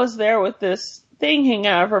girl was there with this thing hanging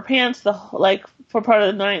out of her pants for part of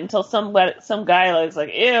the night until some guy was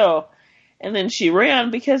like, ew. And then she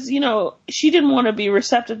ran because, she didn't want to be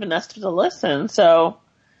receptive enough to listen. So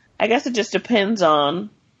I guess it just depends on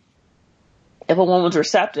if a woman's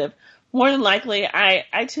receptive. More than likely,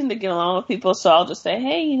 I tend to get along with people, so I'll just say,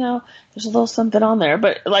 hey, there's a little something on there.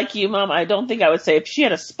 But like you, Mom, I don't think I would say, if she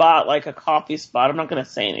had a spot, like a coffee spot, I'm not going to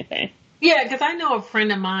say anything. Yeah, because I know a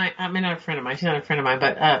friend of mine, not a friend of mine, she's not a friend of mine,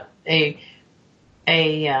 but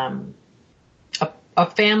a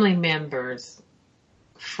family member's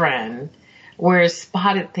friend wears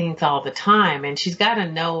spotted things all the time, and she's got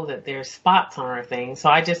to know that there's spots on her thing, so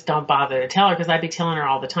I just don't bother to tell her, because I'd be telling her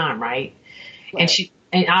all the time, right?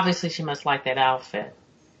 And obviously she must like that outfit.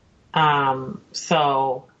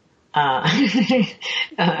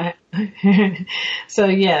 So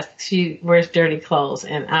yes, she wears dirty clothes,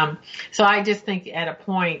 and so I just think at a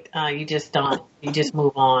point you just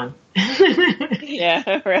move on.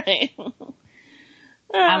 Yeah, right.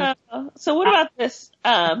 I, So what about this?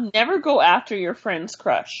 Never go after your friend's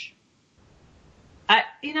crush.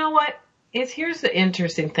 you know what? Here's the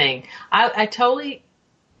interesting thing. I totally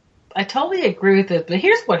agree with this, but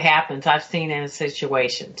here's what happens. I've seen in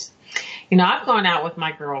situations. You know, I've gone out with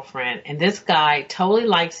my girlfriend, and this guy totally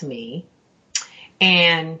likes me,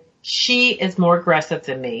 and she is more aggressive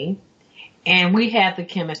than me, and we have the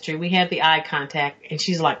chemistry, we have the eye contact, and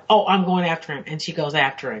she's like, "Oh, I'm going after him," and she goes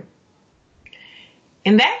after him.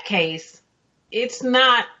 In that case, it's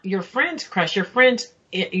not your friend's crush. Your friend's,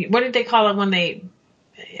 what did they call it when they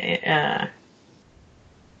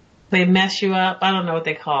mess you up? I don't know what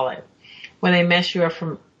they call it. When they mess you up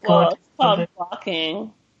from going Well, it's called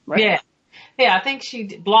blocking. Right? Yeah, I think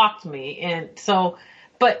she blocked me. And so,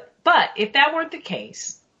 but if that weren't the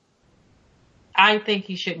case, I think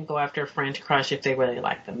you shouldn't go after a friend's crush if they really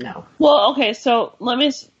like them. No. Well, okay, so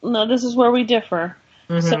this is where we differ.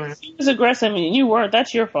 Mm-hmm. So if she was aggressive and you weren't,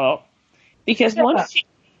 that's your fault. Because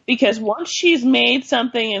once she's made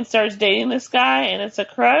something and starts dating this guy and it's a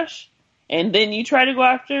crush, and then you try to go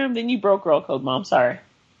after him, then you broke girl code, Mom. Sorry.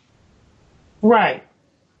 Right.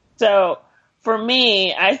 So for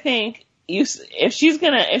me, I think if she's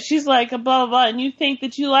like a blah, blah, blah, and you think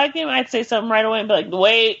that you like him, I'd say something right away and be like,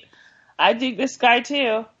 wait, I dig this guy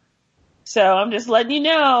too. So I'm just letting you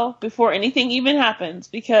know before anything even happens,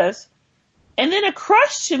 and then a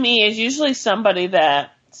crush to me is usually somebody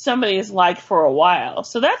is liked for a while.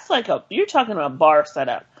 So that's like you're talking about bar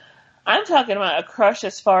setup. I'm talking about a crush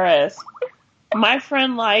as far as my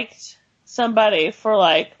friend liked somebody for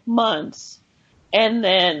like months. And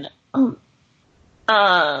then,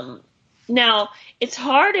 now it's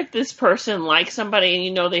hard if this person likes somebody and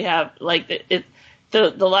you know they have like the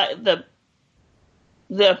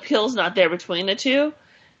appeal's not there between the two.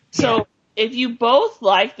 So if you both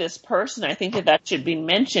like this person, I think that should be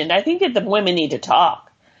mentioned. I think that the women need to talk.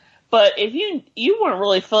 But if you weren't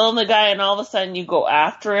really feeling the guy and all of a sudden you go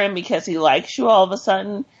after him because he likes you all of a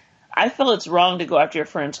sudden, I feel it's wrong to go after your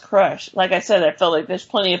friend's crush. Like I said, I feel like there's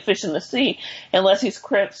plenty of fish in the sea. Unless he's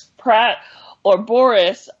Chris Pratt or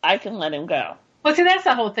Boris, I can let him go. Well, see, that's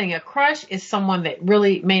the whole thing. A crush is someone that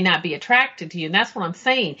really may not be attracted to you. And that's what I'm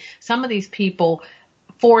saying. Some of these people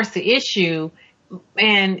force the issue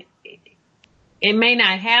and it may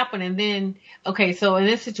not happen. And then, okay, so in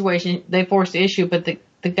this situation, they forced the issue, but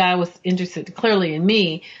the guy was interested clearly in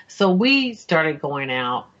me. So we started going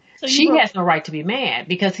out. So she has no right to be mad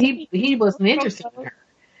because he wasn't interested in her.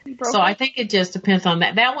 So I think it just depends on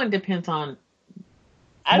that. That one depends on.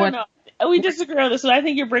 I don't know. We disagree on this one. I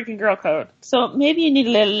think you're breaking girl code. So maybe you need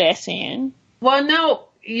a little lesson. Well, no,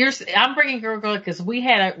 I'm breaking girl code because we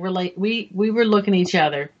had we were looking at each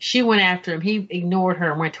other. She went after him. He ignored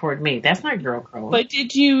her and went toward me. That's not girl code. But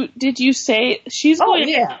did you say she's going? Oh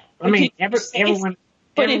yeah. I mean, everyone.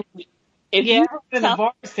 But if you the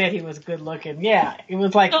bar said he was good looking. Yeah, it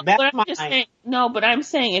was like that's my. But I'm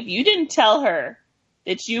saying if you didn't tell her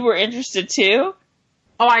that you were interested too.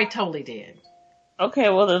 Oh, I totally did. Okay,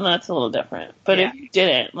 well then that's a little different. But if you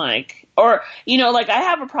didn't, or I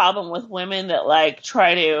have a problem with women that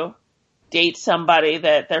try to date somebody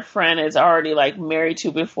that their friend is already married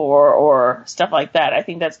to before or stuff like that. I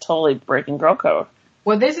think that's totally breaking girl code.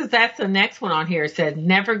 Well, that's the next one on here. It said,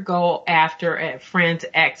 never go after a friend's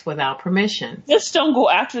ex without permission. Just don't go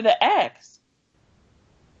after the ex.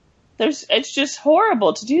 It's just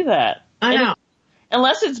horrible to do that. I know.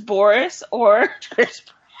 Unless it's Boris or Chris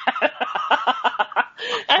Pratt.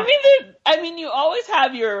 I mean, you always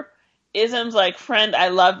have your isms like, friend, I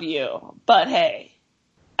love you. But hey,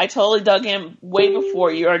 I totally dug him way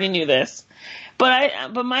before you already knew this. But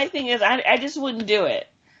my thing is, I just wouldn't do it.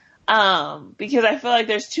 Because I feel like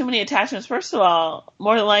there's too many attachments. First of all,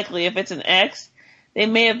 more than likely, if it's an ex, they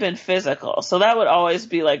may have been physical. So that would always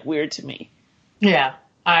be weird to me. Yeah,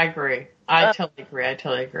 I agree. I totally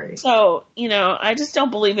agree. So, I just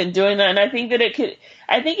don't believe in doing that. And I think that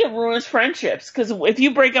it ruins friendships. Cause if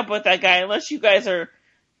you break up with that guy, unless you guys are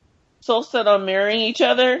so set on marrying each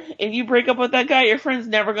other, if you break up with that guy, your friend's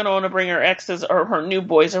never going to want to bring her exes or her new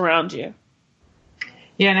boys around you.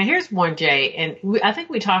 Yeah, now here's one, Jay, and I think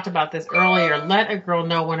we talked about this earlier. Let a girl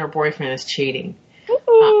know when her boyfriend is cheating.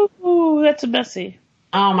 Ooh, that's messy.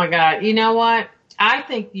 Oh, my God. You know what? I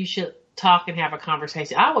think you should talk and have a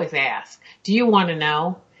conversation. I always ask, do you want to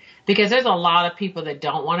know? Because there's a lot of people that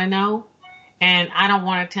don't want to know, and I don't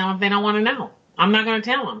want to tell them if they don't want to know. I'm not going to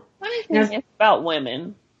tell them. Funny thing about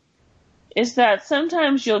women is that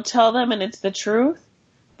sometimes you'll tell them and it's the truth,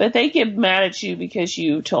 but they get mad at you because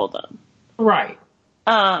you told them. Right.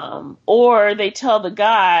 Or they tell the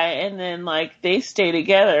guy and then like they stay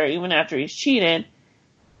together even after he's cheated,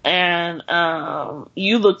 and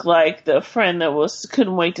you look like the friend that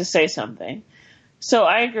couldn't wait to say something. So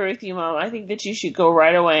I agree with you, Mom. I think that you should go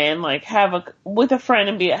right away and like with a friend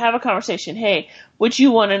and have a conversation. Hey, what you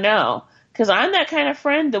want to know? Because I'm that kind of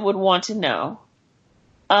friend that would want to know.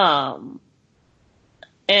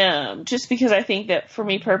 And just because I think that for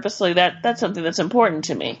me purposely, that's something that's important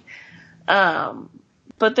to me.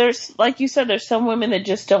 But there's, like you said, there's some women that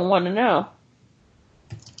just don't want to know.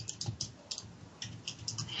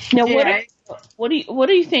 Now, Yeah. what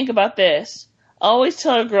do you think about this? Always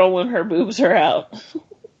tell a girl when her boobs are out.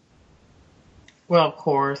 Well, of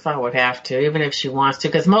course, I would have to, even if she wants to,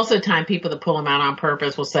 because most of the time people that pull them out on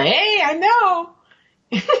purpose will say, hey, I know.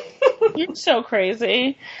 You're so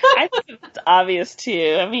crazy. I think it's obvious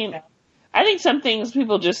too. I mean, I think some things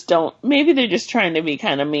people just don't, maybe they're just trying to be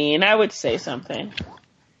kind of mean. I would say something.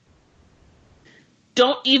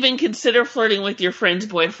 Don't even consider flirting with your friend's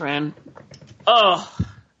boyfriend. Oh,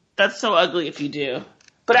 that's so ugly if you do.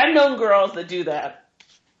 But I've known girls that do that.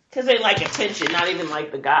 Because they like attention, not even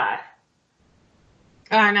like the guy.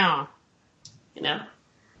 I know. You know?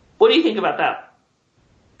 What do you think about that?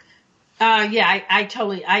 Yeah,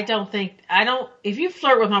 if you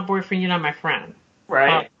flirt with my boyfriend, you're not my friend.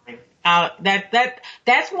 Right.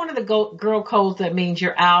 That's one of the girl codes that means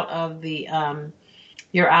you're out of the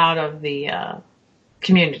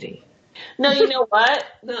community. No, you know what?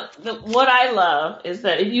 What I love is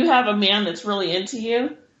that if you have a man that's really into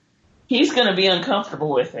you, he's going to be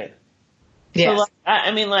uncomfortable with it. Yes. So,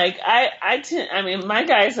 my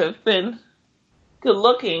guys have been good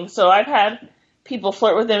looking, so I've had people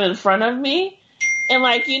flirt with them in front of me. And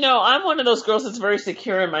I'm one of those girls that's very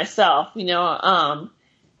secure in myself, not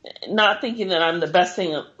thinking that I'm the best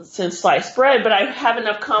thing since sliced bread, but I have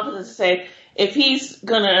enough confidence to say, if he's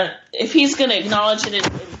gonna acknowledge it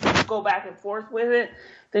and go back and forth with it,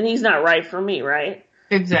 then he's not right for me, right?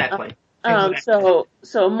 Exactly.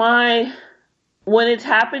 When it's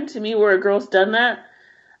happened to me where a girl's done that,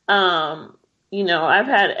 I've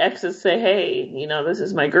had exes say, hey, this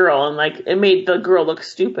is my girl, and it made the girl look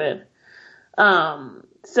stupid. I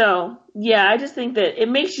just think that it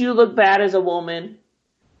makes you look bad as a woman,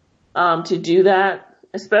 to do that,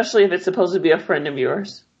 especially if it's supposed to be a friend of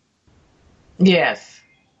yours. Yes.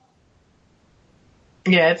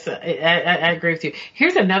 Yeah, I agree with you.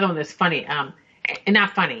 Here's another one that's funny.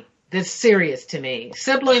 Not funny. That's serious to me.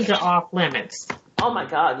 Siblings are off limits. Oh my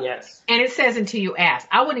God, yes. And it says until you ask.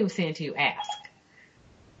 I wouldn't even say until you ask.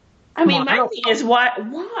 My thing is why?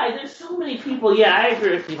 There's so many people. Yeah, I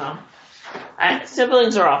agree with you, Mom.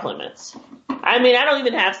 Siblings are off limits. I don't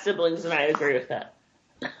even have siblings, and I agree with that.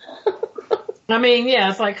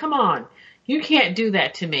 It's like, come on. You can't do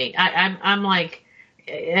that to me. I'm like,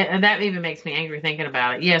 that even makes me angry thinking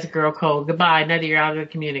about it. Yes, girl code. Goodbye. Now that you're out of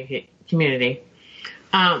the community.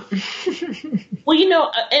 Well,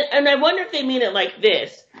 and I wonder if they mean it like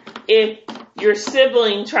this. If your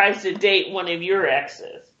sibling tries to date one of your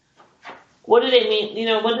exes, what do they mean?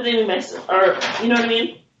 What do they mean by, or, you know what I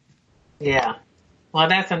mean? Yeah. Well,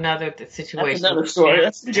 that's another situation. That's another story.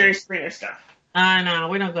 That's the Jerry Springer stuff. I know.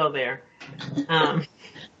 We don't go there.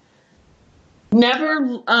 Never,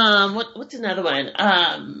 what's another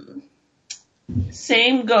one?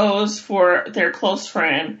 Same goes for their close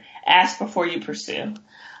friend. Ask before you pursue.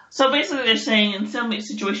 So basically they're saying in some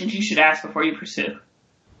situations you should ask before you pursue.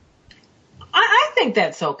 I think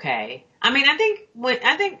that's okay. I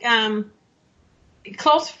think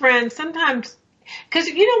close friends sometimes, because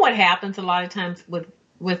you know what happens a lot of times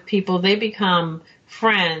with people, they become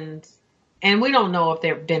friends and we don't know if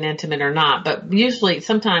they've been intimate or not, but usually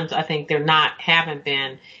sometimes I think haven't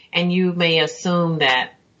been, and you may assume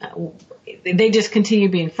that they just continue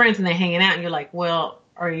being friends and they're hanging out and you're like, well,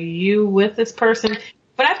 are you with this person?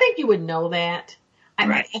 But I think you would know that.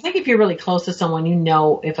 Right. I think if you're really close to someone, you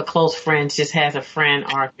know if a close friend just has a friend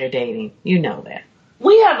or if they're dating. You know that.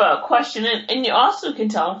 We have a question, and you also can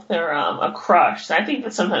tell if they're a crush. So I think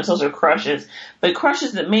that sometimes those are crushes, but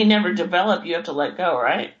crushes that may never develop, you have to let go,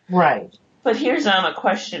 right? Right. But here's a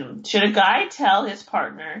question. Should a guy tell his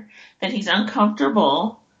partner that he's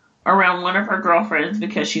uncomfortable around one of her girlfriends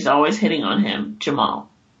because she's always hitting on him, Jamal?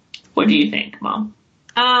 What do you think, Mom?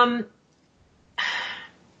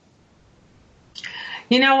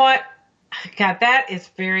 You know what? God, that is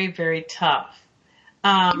very, very tough.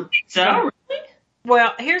 Really?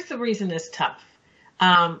 Well, here's the reason it's tough.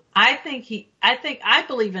 I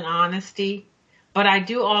believe in honesty, but I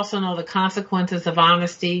do also know the consequences of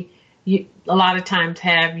honesty. a lot of times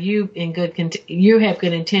have you you have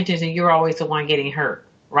good intentions and you're always the one getting hurt,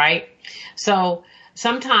 right? So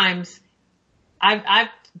sometimes I've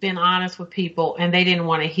been honest with people and they didn't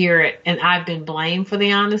want to hear it, and I've been blamed for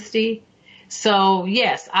the honesty. So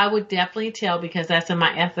yes, I would definitely tell, because that's in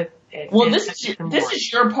my ethic. Well, this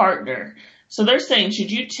is your partner. So they're saying,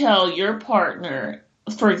 should you tell your partner,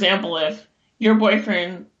 for example, if your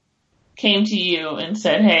boyfriend came to you and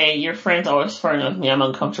said, hey, your friend's always flirting with me, I'm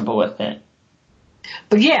uncomfortable with it.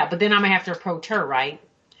 But then I'm going to have to approach her, right?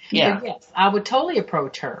 Yeah. But yes, I would totally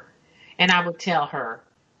approach her, and I would tell her,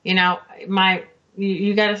 you know,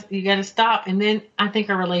 you gotta stop. And then I think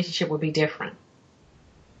our relationship would be different.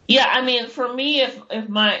 Yeah, I mean, for me, if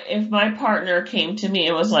my partner came to me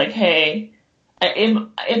and was like, hey,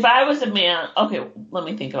 if I was a man, okay, let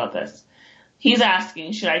me think about this. He's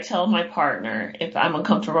asking, should I tell my partner if I'm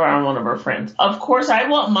uncomfortable around one of her friends? Of course, I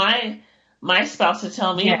want my spouse to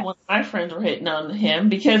tell me if one of my friends were hitting on him,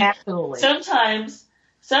 because Absolutely. sometimes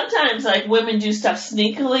like women do stuff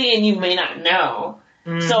sneakily and you may not know.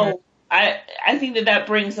 Mm-hmm. So I think that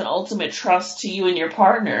brings an ultimate trust to you and your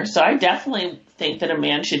partner. So I definitely think that a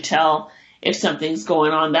man should tell if something's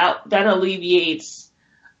going on. That alleviates,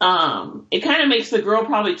 it kind of makes the girl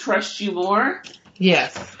probably trust you more.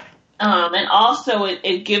 Yes. And also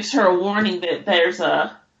it gives her a warning that there's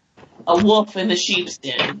a wolf in the sheep's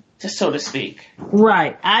den, so to speak.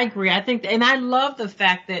 Right. I agree. I think, and I love the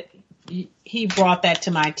fact that he brought that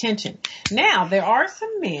to my attention. Now, there are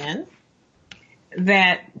some men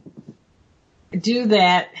that do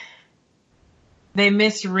that. They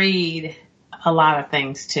misread a lot of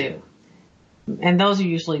things too. And those are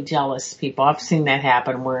usually jealous people. I've seen that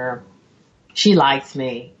happen where she likes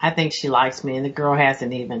me. I think she likes me, and the girl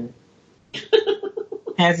hasn't even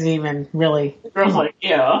really. The girl's like,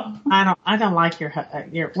 yeah. I don't like your,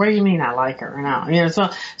 what do you mean I like her? No. You know, so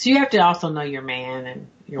you have to also know your man and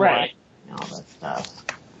your wife and all that stuff.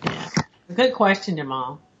 Yeah. Good question,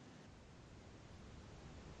 Jamal.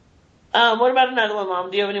 What about another one,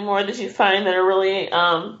 Mom? Do you have any more that you find that are really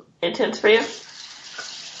intense for you?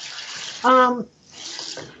 There's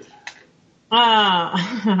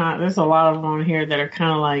a lot of them on here that are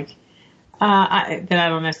kind of like that I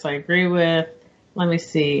don't necessarily agree with. Let me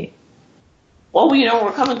see. Well,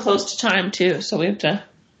 we're coming close to time too, so we have to.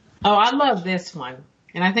 Oh, I love this one,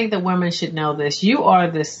 and I think that women should know this. You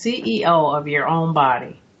are the CEO of your own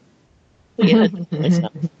body.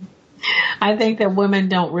 I think that women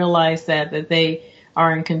don't realize that they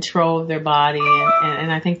are in control of their body,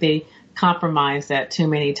 and I think they compromise that too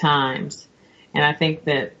many times. And I think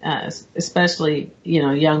that especially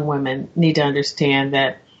young women need to understand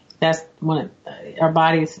that that's when our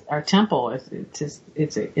bodies, our temple,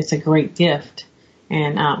 it's a great gift,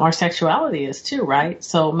 and our sexuality is too, right?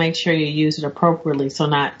 So make sure you use it appropriately, so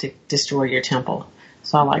not to destroy your temple.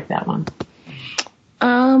 So I like that one.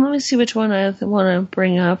 Let me see which one I want to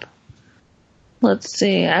bring up. Let's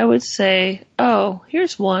see. I would say,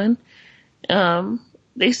 here's one.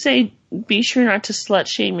 They say, be sure not to slut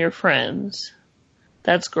shame your friends.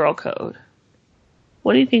 That's girl code.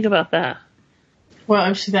 What do you think about that? Well,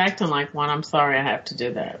 if she's acting like one, I'm sorry I have to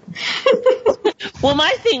do that. Well,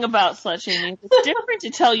 my thing about slut shaming, it's different to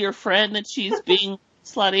tell your friend that she's being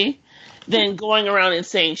slutty than going around and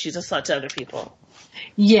saying she's a slut to other people.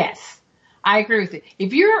 Yes. I agree with you.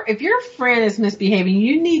 If your friend is misbehaving,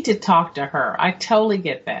 you need to talk to her. I totally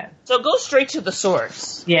get that. So go straight to the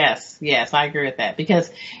source. Yes, I agree with that,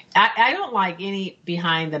 because I don't like any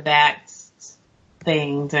behind the back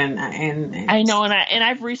things, and I know, and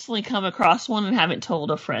I've recently come across one and haven't told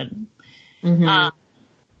a friend. Mm-hmm.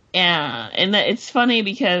 And it's funny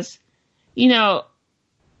because, here's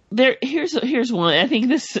one. I think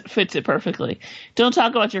this fits it perfectly. Don't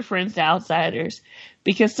talk about your friends to outsiders,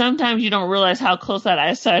 because sometimes you don't realize how close that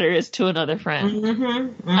outsider is to another friend.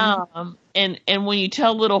 Mm-hmm. Mm-hmm. And when you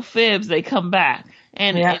tell little fibs, they come back.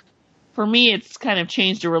 And for me, it's kind of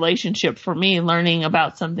changed a relationship for me, learning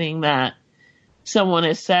about something that someone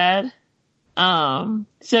has said.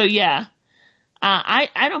 So yeah,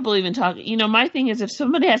 I don't believe in talking. My thing is, if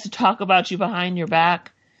somebody has to talk about you behind your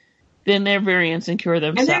back, then they're very insecure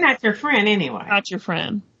themselves. And they're not your friend anyway. Not your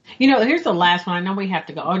friend. Here's the last one. I know we have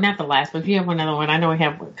to go. Oh, not the last, but if you have another one, I know we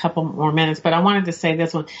have a couple more minutes, but I wanted to say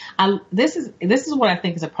this one. This is what I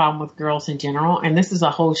think is a problem with girls in general, and this is a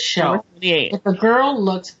whole show. If a girl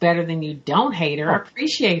looks better than you, don't hate her,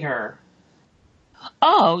 appreciate her.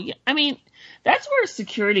 Oh, yeah. I mean, that's where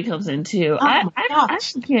security comes in too. I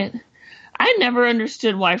never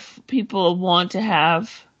understood why people want to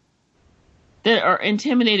have, that are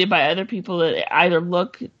intimidated by other people that either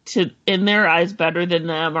look in their eyes better than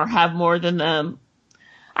them or have more than them.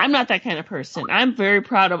 I'm not that kind of person. I'm very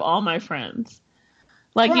proud of all my friends.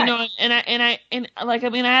 Like, you know, I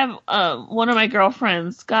have one of my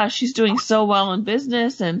girlfriends, gosh, she's doing so well in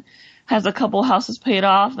business and has a couple houses paid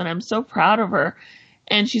off, and I'm so proud of her.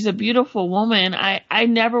 And she's a beautiful woman. I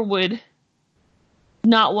never would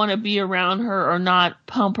not want to be around her or not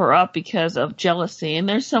pump her up because of jealousy. And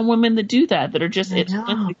there's some women that do that are just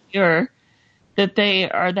insecure that they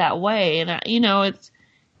are that way. And, it's,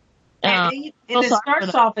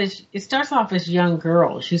 it starts off as young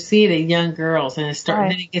girls. You see it in young girls, and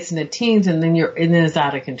then it gets into teens, and then it's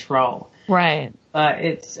out of control. Right.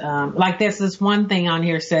 It's like there's this one thing on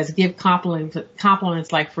here says give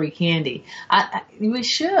compliments like free candy. We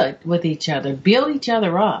should with each other, build each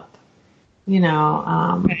other up.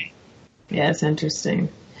 Yeah, it's interesting.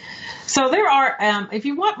 So there are, if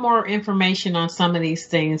you want more information on some of these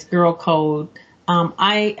things, Girl Code.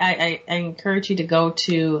 I encourage you to go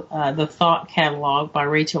to the Thought Catalog by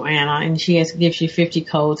Rachel Anna, and she gives you 50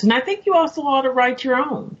 codes. And I think you also ought to write your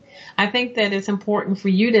own. I think that it's important for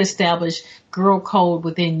you to establish Girl Code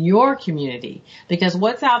within your community, because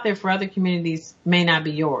what's out there for other communities may not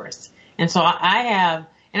be yours. And so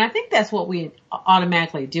and I think that's what we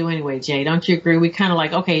automatically do anyway, Jay. Don't you agree? We kind of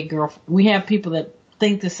like, okay, girl, we have people that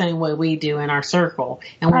think the same way we do in our circle,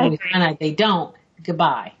 and when we find out they don't,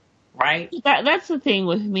 goodbye. Right. That's the thing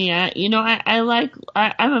with me. I'm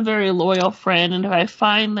a very loyal friend, and if I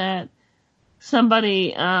find that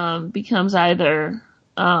somebody becomes either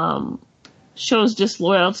shows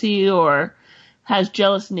disloyalty or has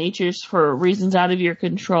jealous natures for reasons out of your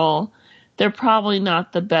control, they're probably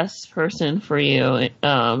not the best person for you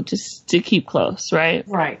to keep close, right?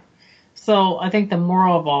 Right. So I think the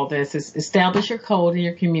moral of all this is establish your code in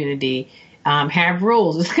your community. Have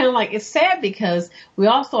rules. It's kind of like, it's sad because we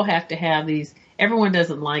also have to have these, everyone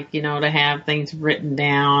doesn't like, to have things written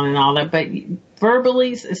down and all that, but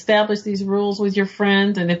verbally establish these rules with your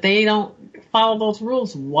friends. And if they don't follow those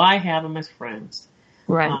rules, why have them as friends?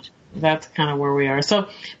 Right. That's kind of where we are. So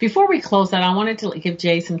before we close that, I wanted to give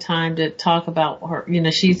Jay some time to talk about her.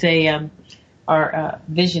 She's our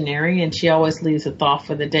visionary, and she always leaves a thought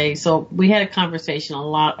for the day. So we had a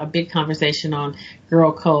big conversation on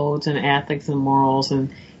girl codes and ethics and morals.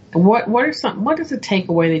 And what is a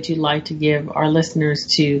takeaway that you'd like to give our listeners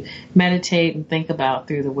to meditate and think about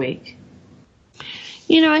through the week?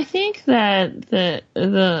 I think that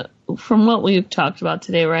the from what we've talked about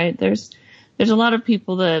today, right? There's a lot of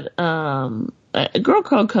people that a girl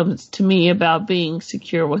code comes to me about being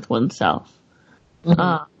secure with oneself.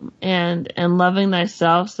 Mm-hmm. And loving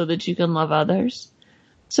thyself so that you can love others.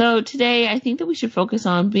 So today I think that we should focus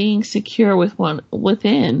on being secure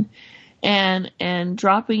within and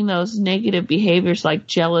dropping those negative behaviors like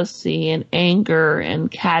jealousy and anger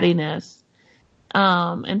and cattiness,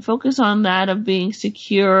 and focus on that of being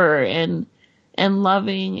secure and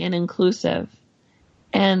loving and inclusive.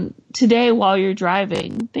 And today, while you're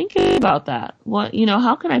driving, think about that.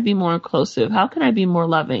 How can I be more inclusive? How can I be more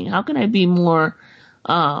loving? How can I be more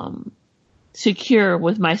secure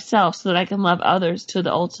with myself so that I can love others to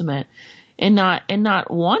the ultimate, and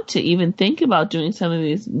not want to even think about doing some of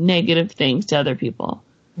these negative things to other people?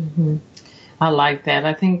 Mm-hmm. I like that.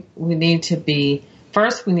 I think we need to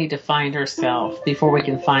find ourselves before we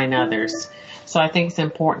can find others. So I think it's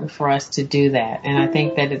important for us to do that. And I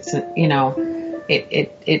think that it's,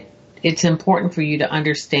 it's important for you to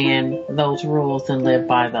understand those rules and live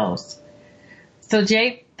by those. So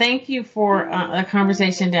Jay, thank you for a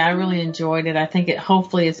conversation today. I really enjoyed it. I think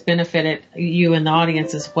hopefully it's benefited you and the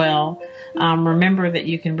audience as well. Remember that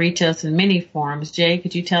you can reach us in many forms. Jay,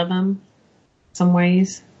 could you tell them some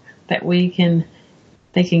ways that they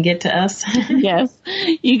can get to us? Yes.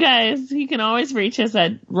 You guys, you can always reach us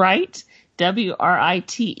at WRITE, WRITE,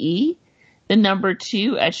 2 at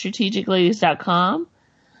strategicladies.com.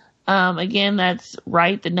 Again, that's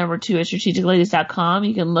right, 2 at strategicladies.com.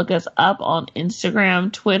 You can look us up on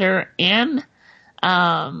Instagram, Twitter, and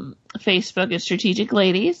Facebook at Strategic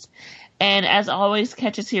Ladies. And as always,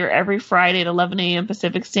 catch us here every Friday at 11 a.m.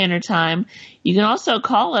 Pacific Standard Time. You can also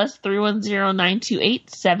call us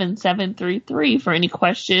 310-928-7733 for any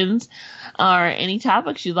questions or any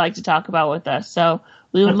topics you'd like to talk about with us. So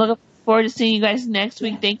we would look forward to seeing you guys next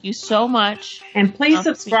week. Thank you so much. And please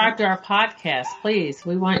subscribe to our podcast, please.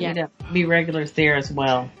 We want you to be regulars there as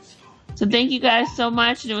well. So thank you guys so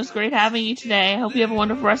much, and it was great having you today. I hope you have a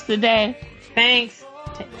wonderful rest of the day. Thanks.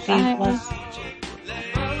 Bye.